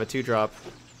I don't have a 2-drop.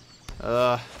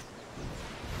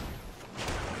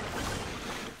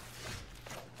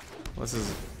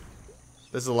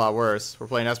 This is a lot worse. We're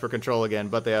playing Esper Control again,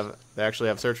 but they actually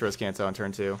have Searcherous Canto on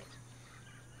turn 2.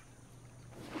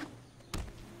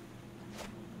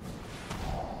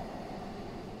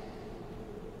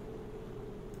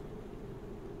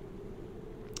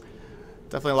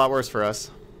 Definitely a lot worse for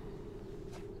us.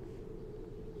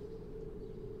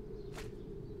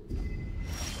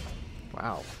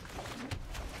 Wow.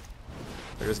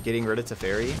 They're just getting rid of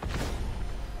Teferi.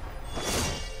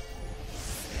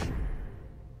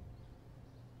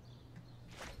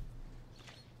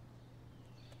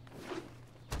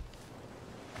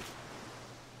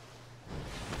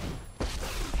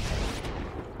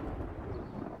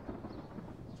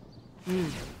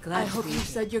 I hope you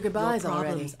said your goodbyes already.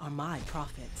 Your problems are my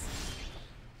profits.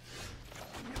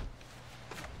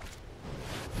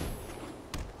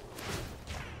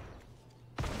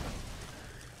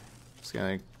 Just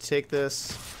gonna take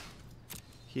this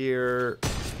here,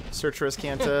 Searcherous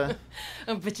Canta.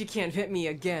 But you can't hit me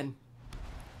again.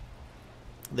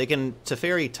 They can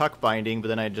Teferi Tuck Binding, but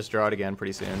then I just draw it again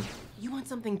pretty soon. You want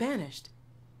something banished?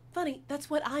 Funny, that's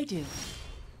what I do.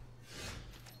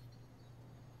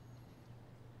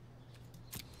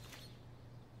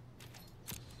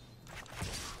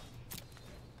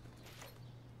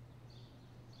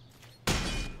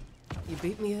 You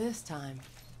beat me this time.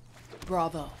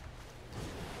 Bravo.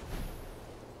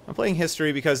 I'm playing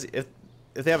History because if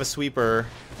they have a sweeper,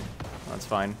 well, that's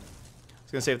fine. I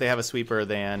was gonna say if they have a sweeper,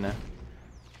 then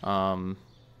yeah,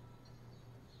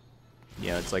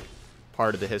 it's like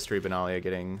part of the History Benalia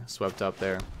getting swept up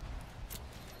there.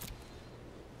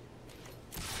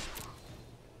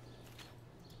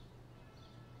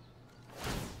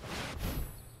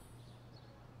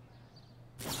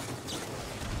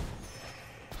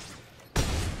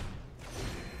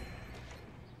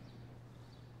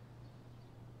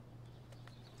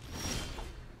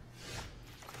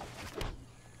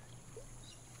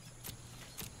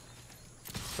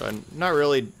 So I'm not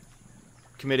really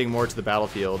committing more to the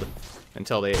battlefield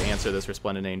until they answer this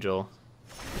Resplendent Angel.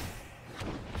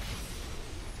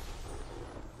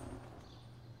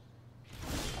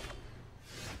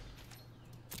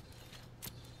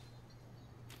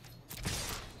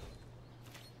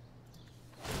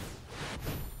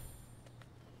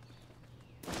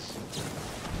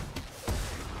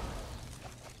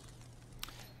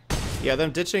 Yeah,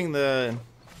 them ditching the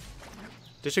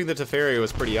Teferi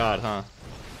was pretty odd, huh?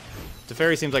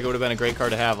 Teferi seems like it would have been a great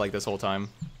card to have like this whole time.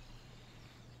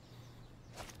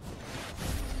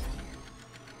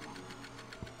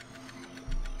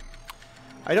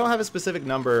 I don't have a specific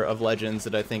number of legends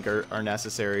that I think are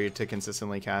necessary to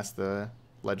consistently cast the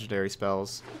legendary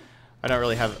spells. I don't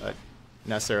really have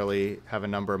necessarily have a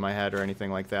number in my head or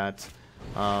anything like that.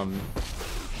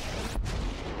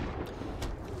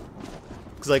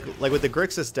 Because like with the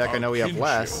Grixis deck, I know we have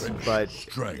less, but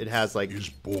it has like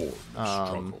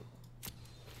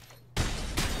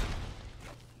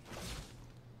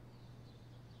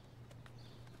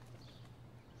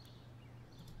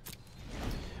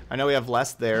I know we have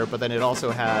less there, but then it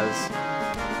also has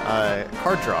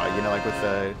card draw, you know, like with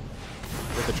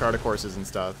the Chart of Courses and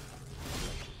stuff.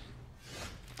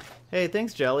 Hey,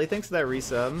 thanks Jelly, thanks for that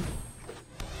resub.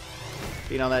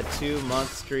 Being on that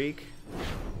 2-month streak.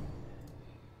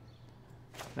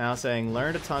 Now saying,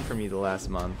 learned a ton from you the last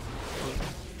month.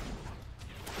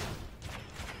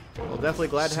 Well, definitely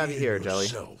glad to have you here, Jelly.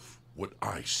 What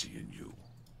I see in you.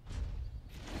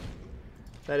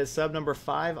 That is sub number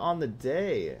 5 on the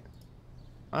day.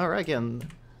 Alright, again,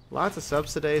 lots of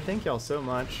subs today. Thank y'all so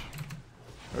much.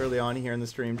 Early on here in the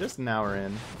stream, just an hour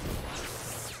in.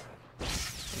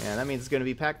 Yeah, that means it's going to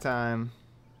be pack time.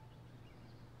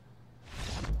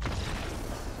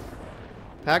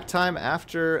 Pack time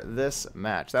after this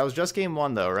match. That was just game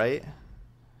 1 though, right?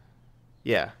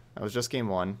 Yeah, that was just game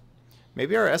 1.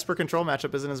 Maybe our Esper Control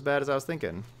matchup isn't as bad as I was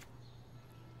thinking.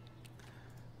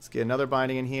 Let's get another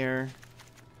binding in here.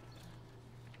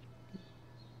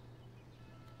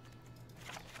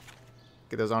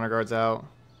 Get those honor guards out.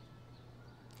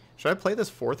 Should I play this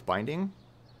 4th binding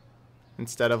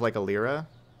instead of like a Lyra?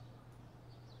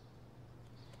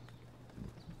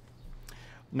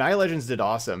 Naya Legends did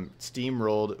awesome.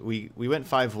 Steamrolled. We went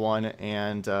 5-1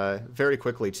 and very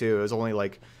quickly too. It was only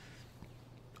like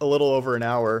a little over an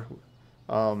hour.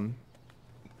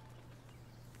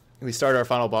 We started our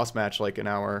final boss match like an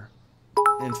hour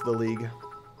into the league.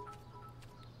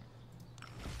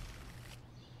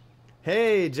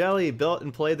 Hey, Jelly, built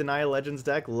and played the Naya Legends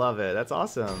deck. Love it. That's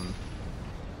awesome.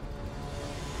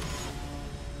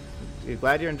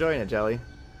 Glad you're enjoying it, Jelly.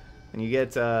 And you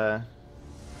get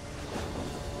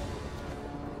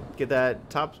that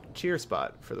top cheer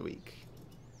spot for the week.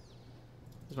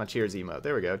 There's my cheers emote.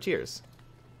 There we go. Cheers.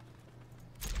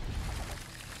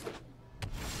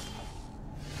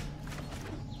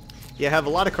 Yeah, I have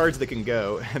a lot of cards that can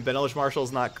go. Benelish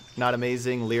Marshall's not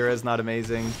amazing. Lyra's not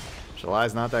amazing.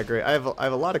 Shalai's not that great. I have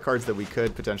a lot of cards that we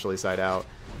could potentially side out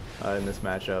in this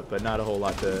matchup, but not a whole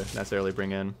lot to necessarily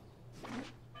bring in.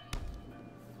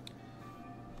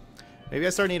 Maybe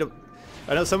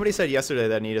I know somebody said yesterday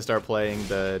that I need to start playing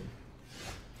the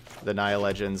Naya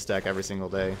Legends deck every single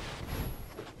day.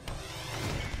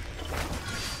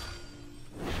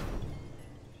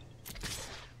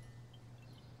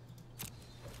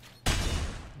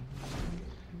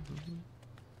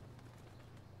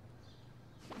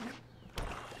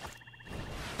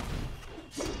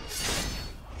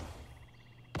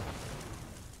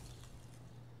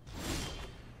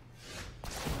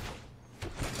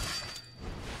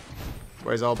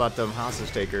 Where he's all about them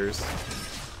hostage takers.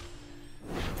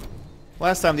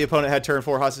 Last time the opponent had turn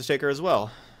 4 hostage taker as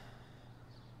well.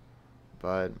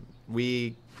 But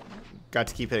we got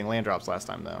to keep hitting land drops last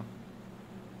time, though.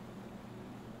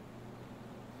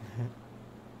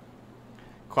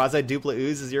 Quasi-dupla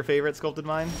ooze is your favorite sculpted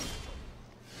mine?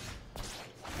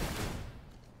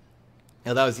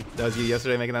 Yeah, that was you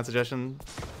yesterday making that suggestion.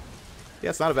 Yeah,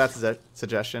 it's not a bad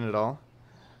suggestion at all.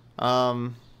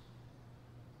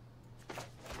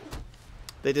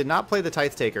 They did not play the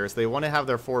Tithe Takers. They want to have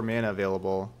their 4 mana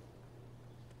available.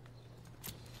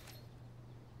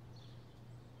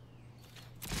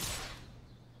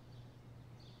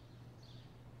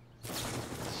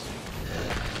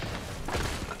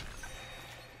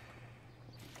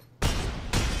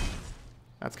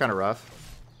 That's kind of rough.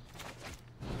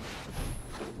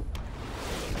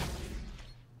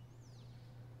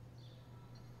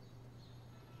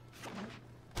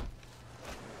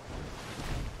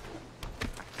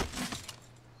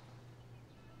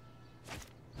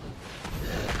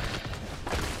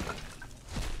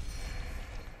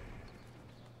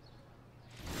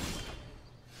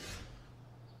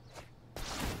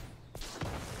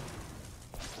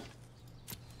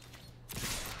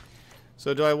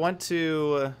 So do I want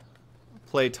to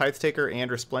play Tithe Taker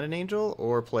and Resplendent Angel,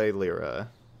 or play Lyra?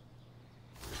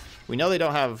 We know they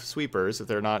don't have sweepers if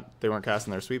they weren't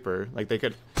casting their sweeper. Like they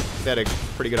had a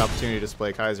pretty good opportunity to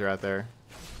play Kaiser out there.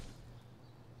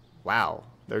 Wow,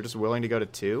 they're just willing to go to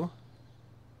 2?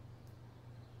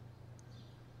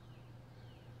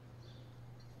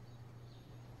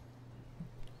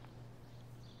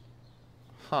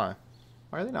 Huh.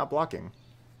 Why are they not blocking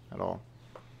at all?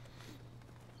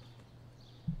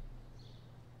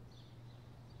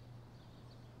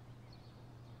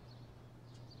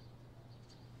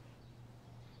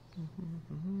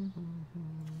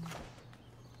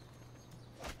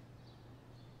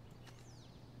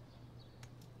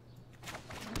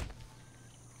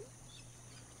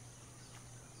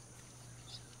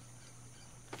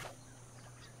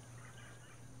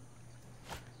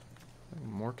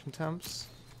 More contempts.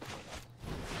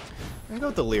 I'm gonna go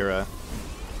with the Lyra.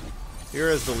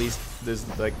 Lyra is the least, is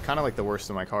like kind of like the worst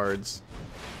of my cards.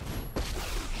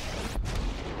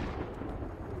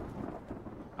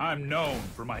 I'm known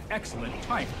for my excellent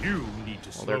type. You need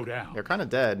to slow down. They're kind of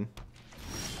dead.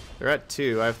 They're at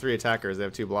 2. I have 3 attackers. They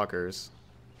have 2 blockers.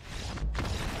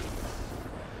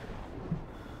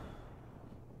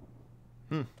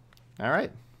 All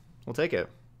right, we'll take it.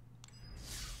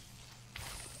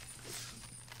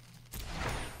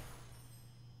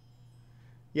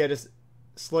 Yeah, just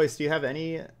Sloyce, do you have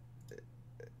any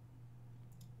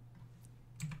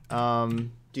do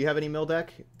you have any mill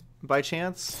deck by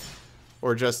chance?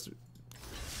 Or just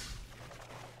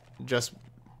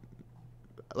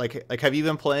like have you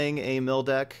been playing a mill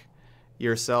deck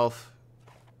yourself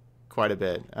quite a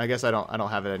bit? I guess I don't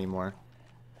have it anymore.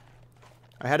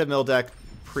 I had a mill deck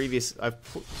I've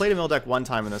played a mill deck one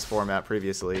time in this format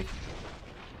previously.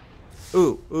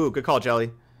 Ooh, good call,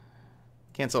 Jelly.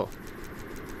 Cancel.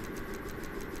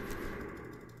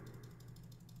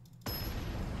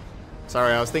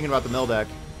 Sorry, I was thinking about the mill deck.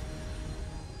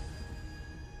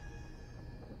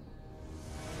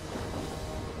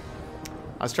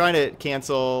 I was trying to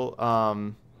cancel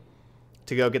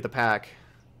to go get the pack,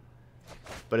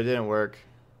 but it didn't work.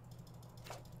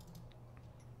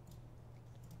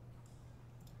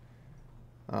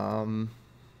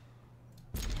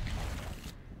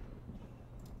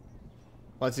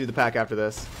 Let's do the pack after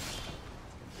this.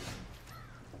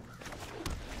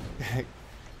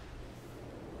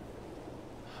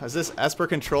 Is this Esper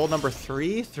Control number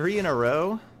 3? 3 in a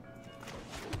row?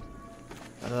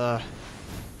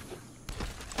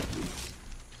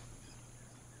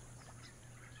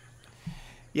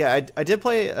 Yeah, I did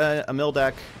play a mill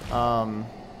deck. I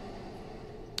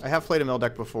have played a mill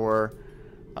deck before.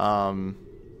 As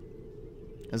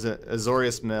a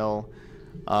Azorius mill.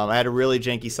 I had a really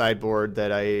janky sideboard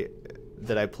that I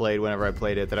played whenever I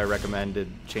played it that I recommended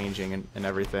changing and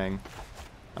everything.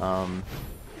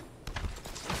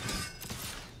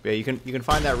 Yeah, you can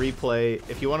find that replay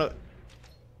if you want to.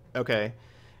 Okay,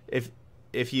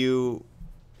 if you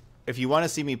want to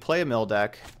see me play a mill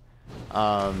deck, you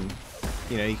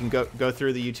know, you can go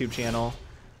through the YouTube channel,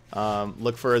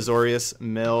 look for Azorius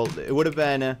mill. It would have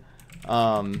been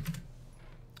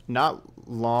not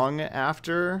long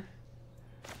after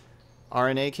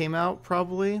RNA came out,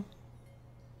 probably. It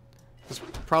was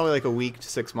probably like a week to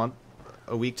 6 months,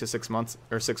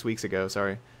 or 6 weeks ago.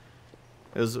 Sorry,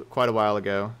 it was quite a while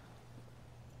ago.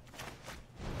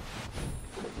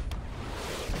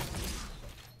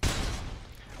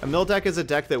 A mill deck is a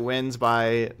deck that wins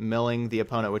by milling the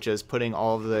opponent, which is putting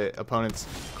all of the opponent's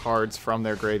cards from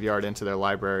their graveyard into their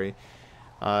library.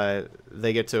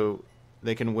 They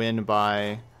can win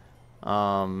by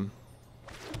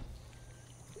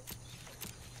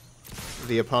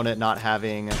the opponent not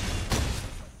having...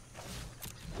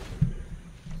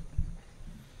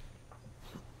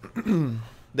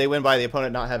 They win by the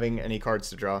opponent not having any cards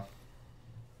to draw.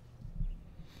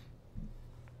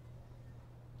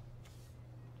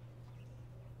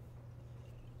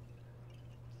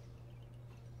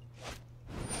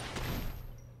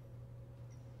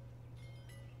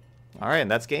 Alright,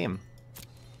 and that's game.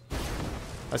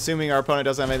 Assuming our opponent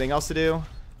doesn't have anything else to do.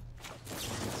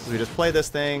 So we just play this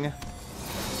thing.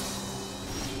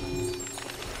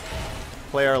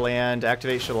 Play our land,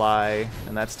 activate Shalai,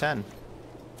 and that's 10.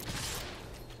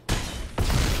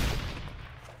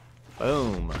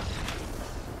 Boom.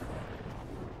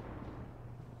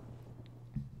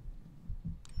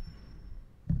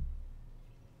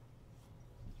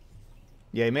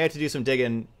 Yeah, you may have to do some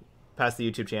digging past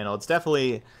the YouTube channel. It's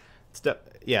definitely...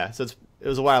 yeah, so it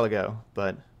was a while ago,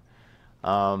 but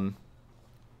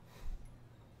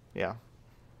yeah.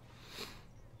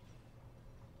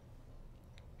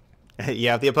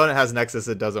 Yeah, if the opponent has Nexus,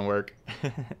 it doesn't work.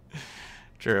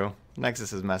 True.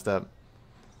 Nexus is messed up.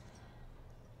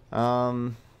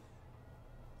 Alright,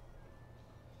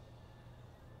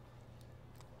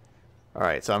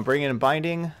 so I'm bringing in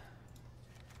Binding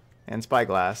and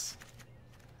Spyglass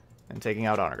and taking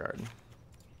out Honor Guard.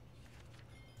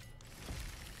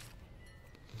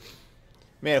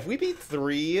 Man, if we beat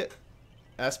 3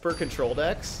 Esper control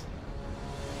decks...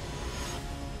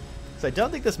 Because I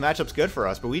don't think this matchup's good for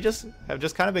us, but we just have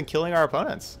kind of been killing our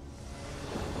opponents.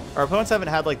 Our opponents haven't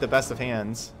had, like, the best of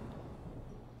hands.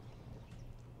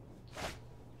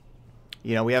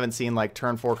 You know, we haven't seen, like,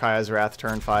 turn 4 Kaya's Wrath,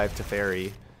 turn 5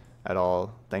 Teferi at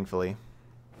all, thankfully.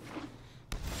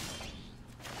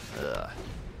 Ugh.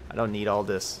 I don't need all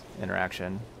this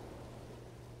interaction.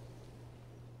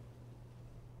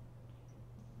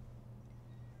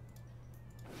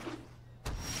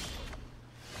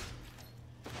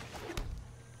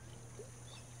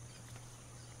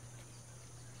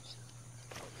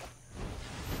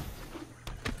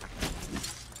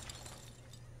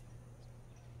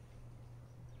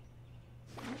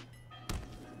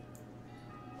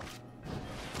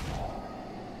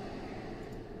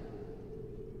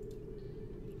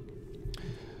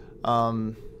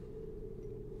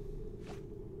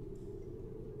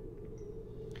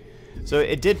 So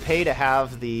it did pay to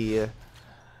have the...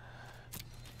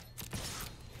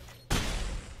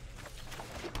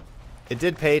 It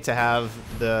did pay to have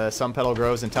the Sun Petal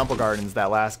Groves and Temple Gardens that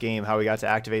last game, how we got to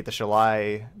activate the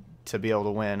Shalai to be able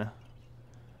to win.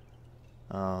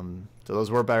 So those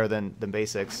were better than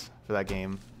basics for that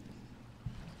game.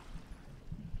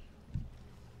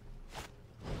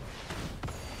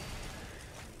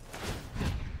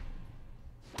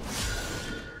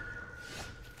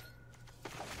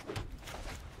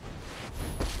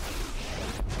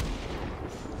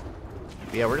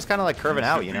 Yeah, we're just kind of like curving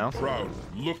out, you know?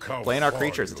 Look how playing our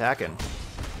creatures, attacking.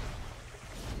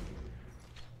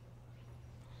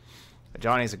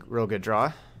 Johnny's a real good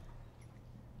draw.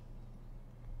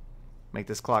 Make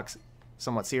this clock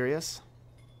somewhat serious.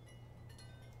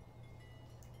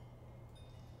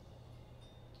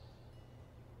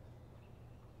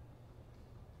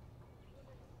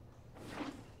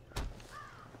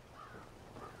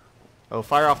 Oh,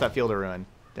 fire off that Field of Ruin.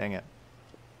 Dang it.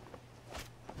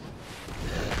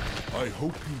 I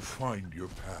hope you find your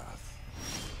path.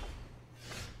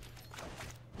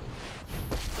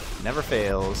 Never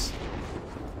fails.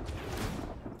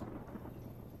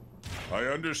 I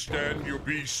understand you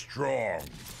be strong.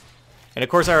 And of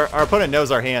course our opponent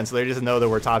knows our hand, so they just know that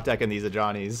we're top decking these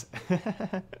Ajani's.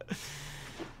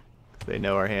 They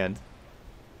know our hand.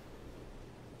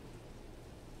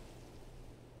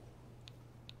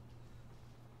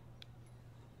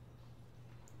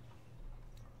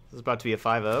 This is about to be a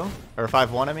 5-0. Or a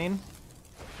 5-1, I mean.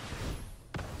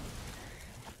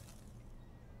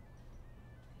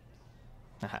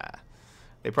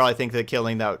 They probably think that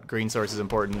killing that green source is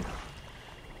important.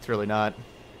 It's really not.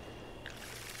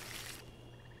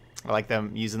 I like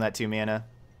them using that 2 mana.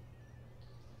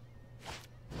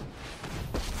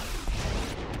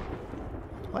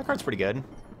 Well, that card's pretty good.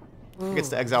 It gets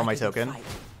to exile my token.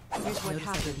 Here's what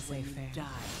happens when you die.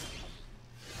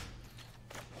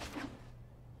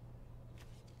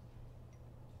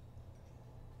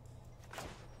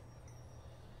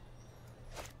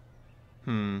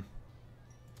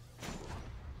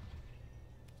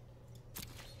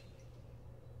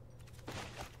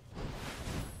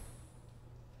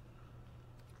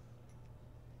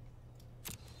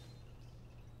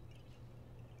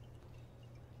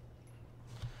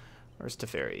 Where's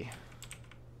Teferi?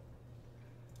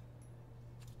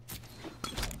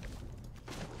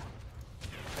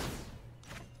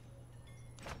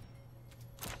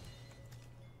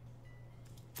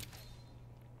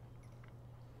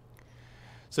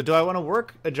 So do I want to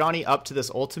work a Johnny up to this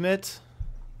ultimate?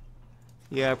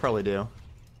 Yeah, I probably do.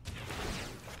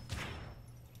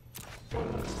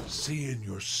 See in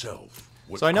yourself.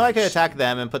 So I know I could attack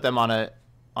them and put them on a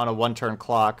 1-turn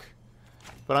clock,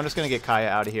 but I'm just gonna get Kaya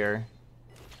out of here.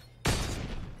 I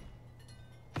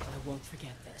won't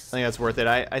forget this. I think that's worth it.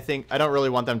 I think I don't really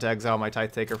want them to exile my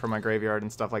Tithe Taker from my graveyard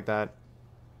and stuff like that.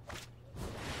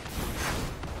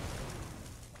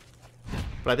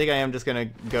 But I think I am just gonna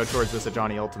go towards this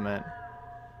Ajani ultimate.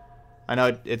 I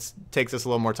know it takes us a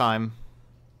little more time.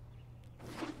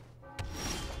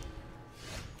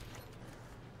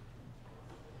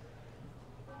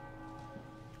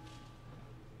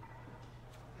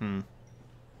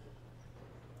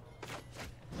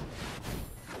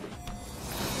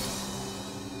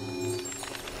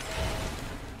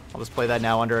 I'll just play that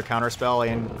now under a counter spell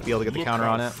and be able to get the counter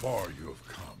on it. Far you have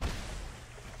come.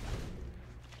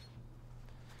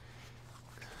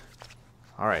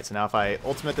 Alright, so now if I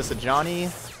ultimate this Ajani,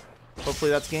 hopefully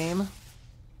that's game.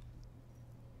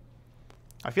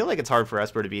 I feel like it's hard for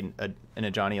Esper to beat an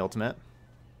Ajani ultimate.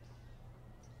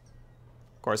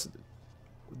 Of course,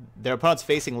 their opponent's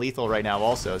facing lethal right now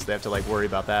also, so they have to like worry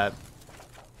about that.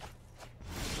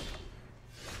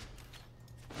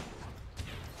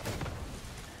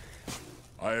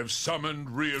 I have summoned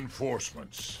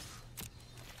reinforcements.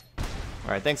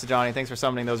 Alright, thanks Ajani. Thanks for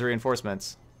summoning those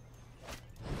reinforcements.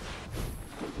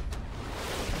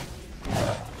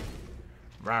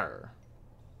 Rawr.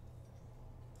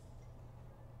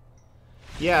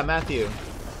 Yeah, Matthew.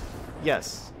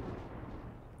 Yes.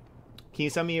 Can you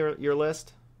send me your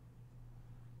list?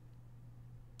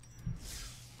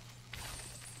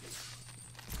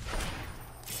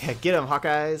 Yeah, get him,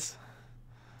 Hawkeyes.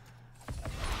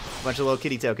 Bunch of little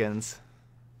kitty tokens.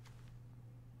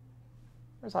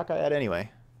 Where's Hawkeye at anyway?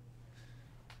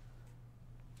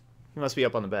 He must be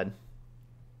up on the bed.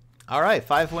 Alright,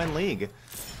 5-win league.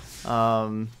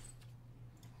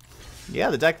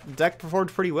 Yeah, the deck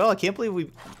performed pretty well. I can't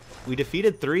believe we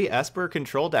defeated 3 Esper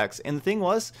control decks. And the thing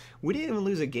was, we didn't even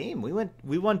lose a game. We won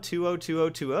 2-0,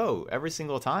 2-0, 2-0 every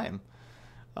single time.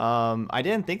 I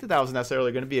didn't think that was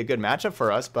necessarily going to be a good matchup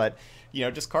for us, but you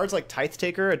know, just cards like Tithe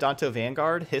Taker, Adanto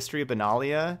Vanguard, History of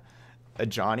Benalia,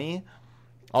 Ajani,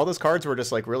 all those cards were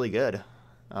just like really good.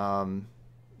 And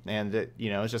it, you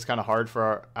know, it's just kind of hard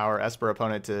for our Esper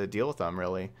opponent to deal with them,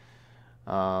 really.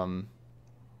 So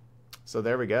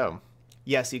there we go.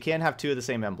 Yes, you can have 2 of the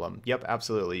same emblem. Yep,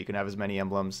 absolutely. You can have as many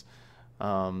emblems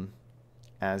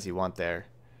as you want there.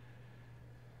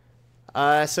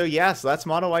 So yeah, so that's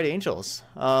Mono White Angels.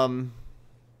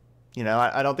 You know,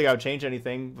 I don't think I would change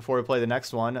anything before we play the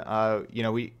next one. You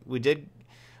know, we did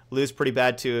lose pretty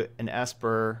bad to an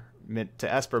Esper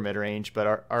mid-range,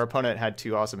 but our opponent had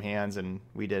 2 awesome hands and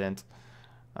we didn't.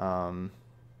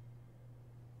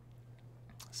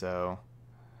 So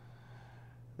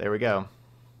there we go.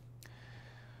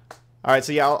 All right,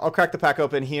 so yeah, I'll crack the pack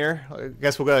open here. I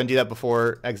guess we'll go ahead and do that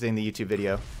before exiting the YouTube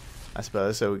video, I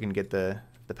suppose, so we can get the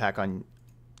pack on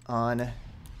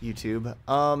YouTube. So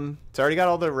I already got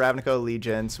all the Ravnica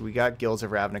allegiance. We got Guilds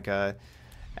of Ravnica.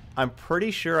 I'm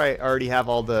pretty sure I already have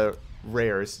all the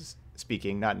rares,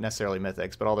 speaking, not necessarily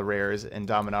mythics, but all the rares in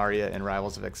Dominaria and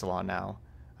Rivals of Ixalan now,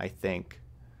 I think.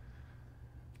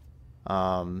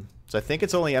 So I think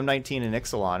it's only M19 and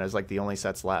Ixalan as like the only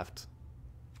sets left.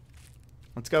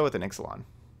 Let's go with an Ixalan.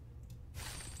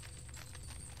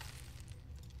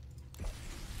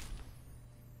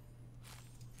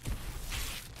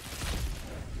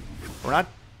 We're not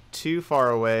too far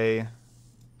away.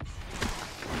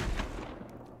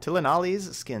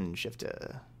 Tilinali's Skin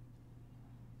Shifter.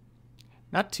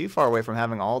 Not too far away from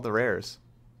having all the rares.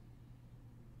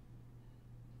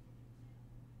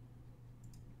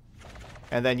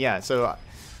 And then, yeah, so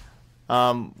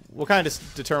we'll kind of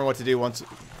just determine what to do once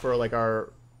for like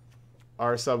our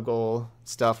sub-goal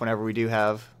stuff whenever we do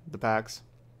have the packs.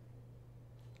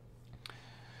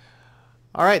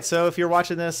 Alright, so if you're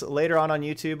watching this later on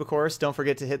YouTube, of course, don't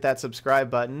forget to hit that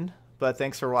subscribe button. But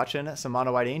thanks for watching some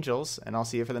Mono White Angels, and I'll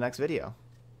see you for the next video.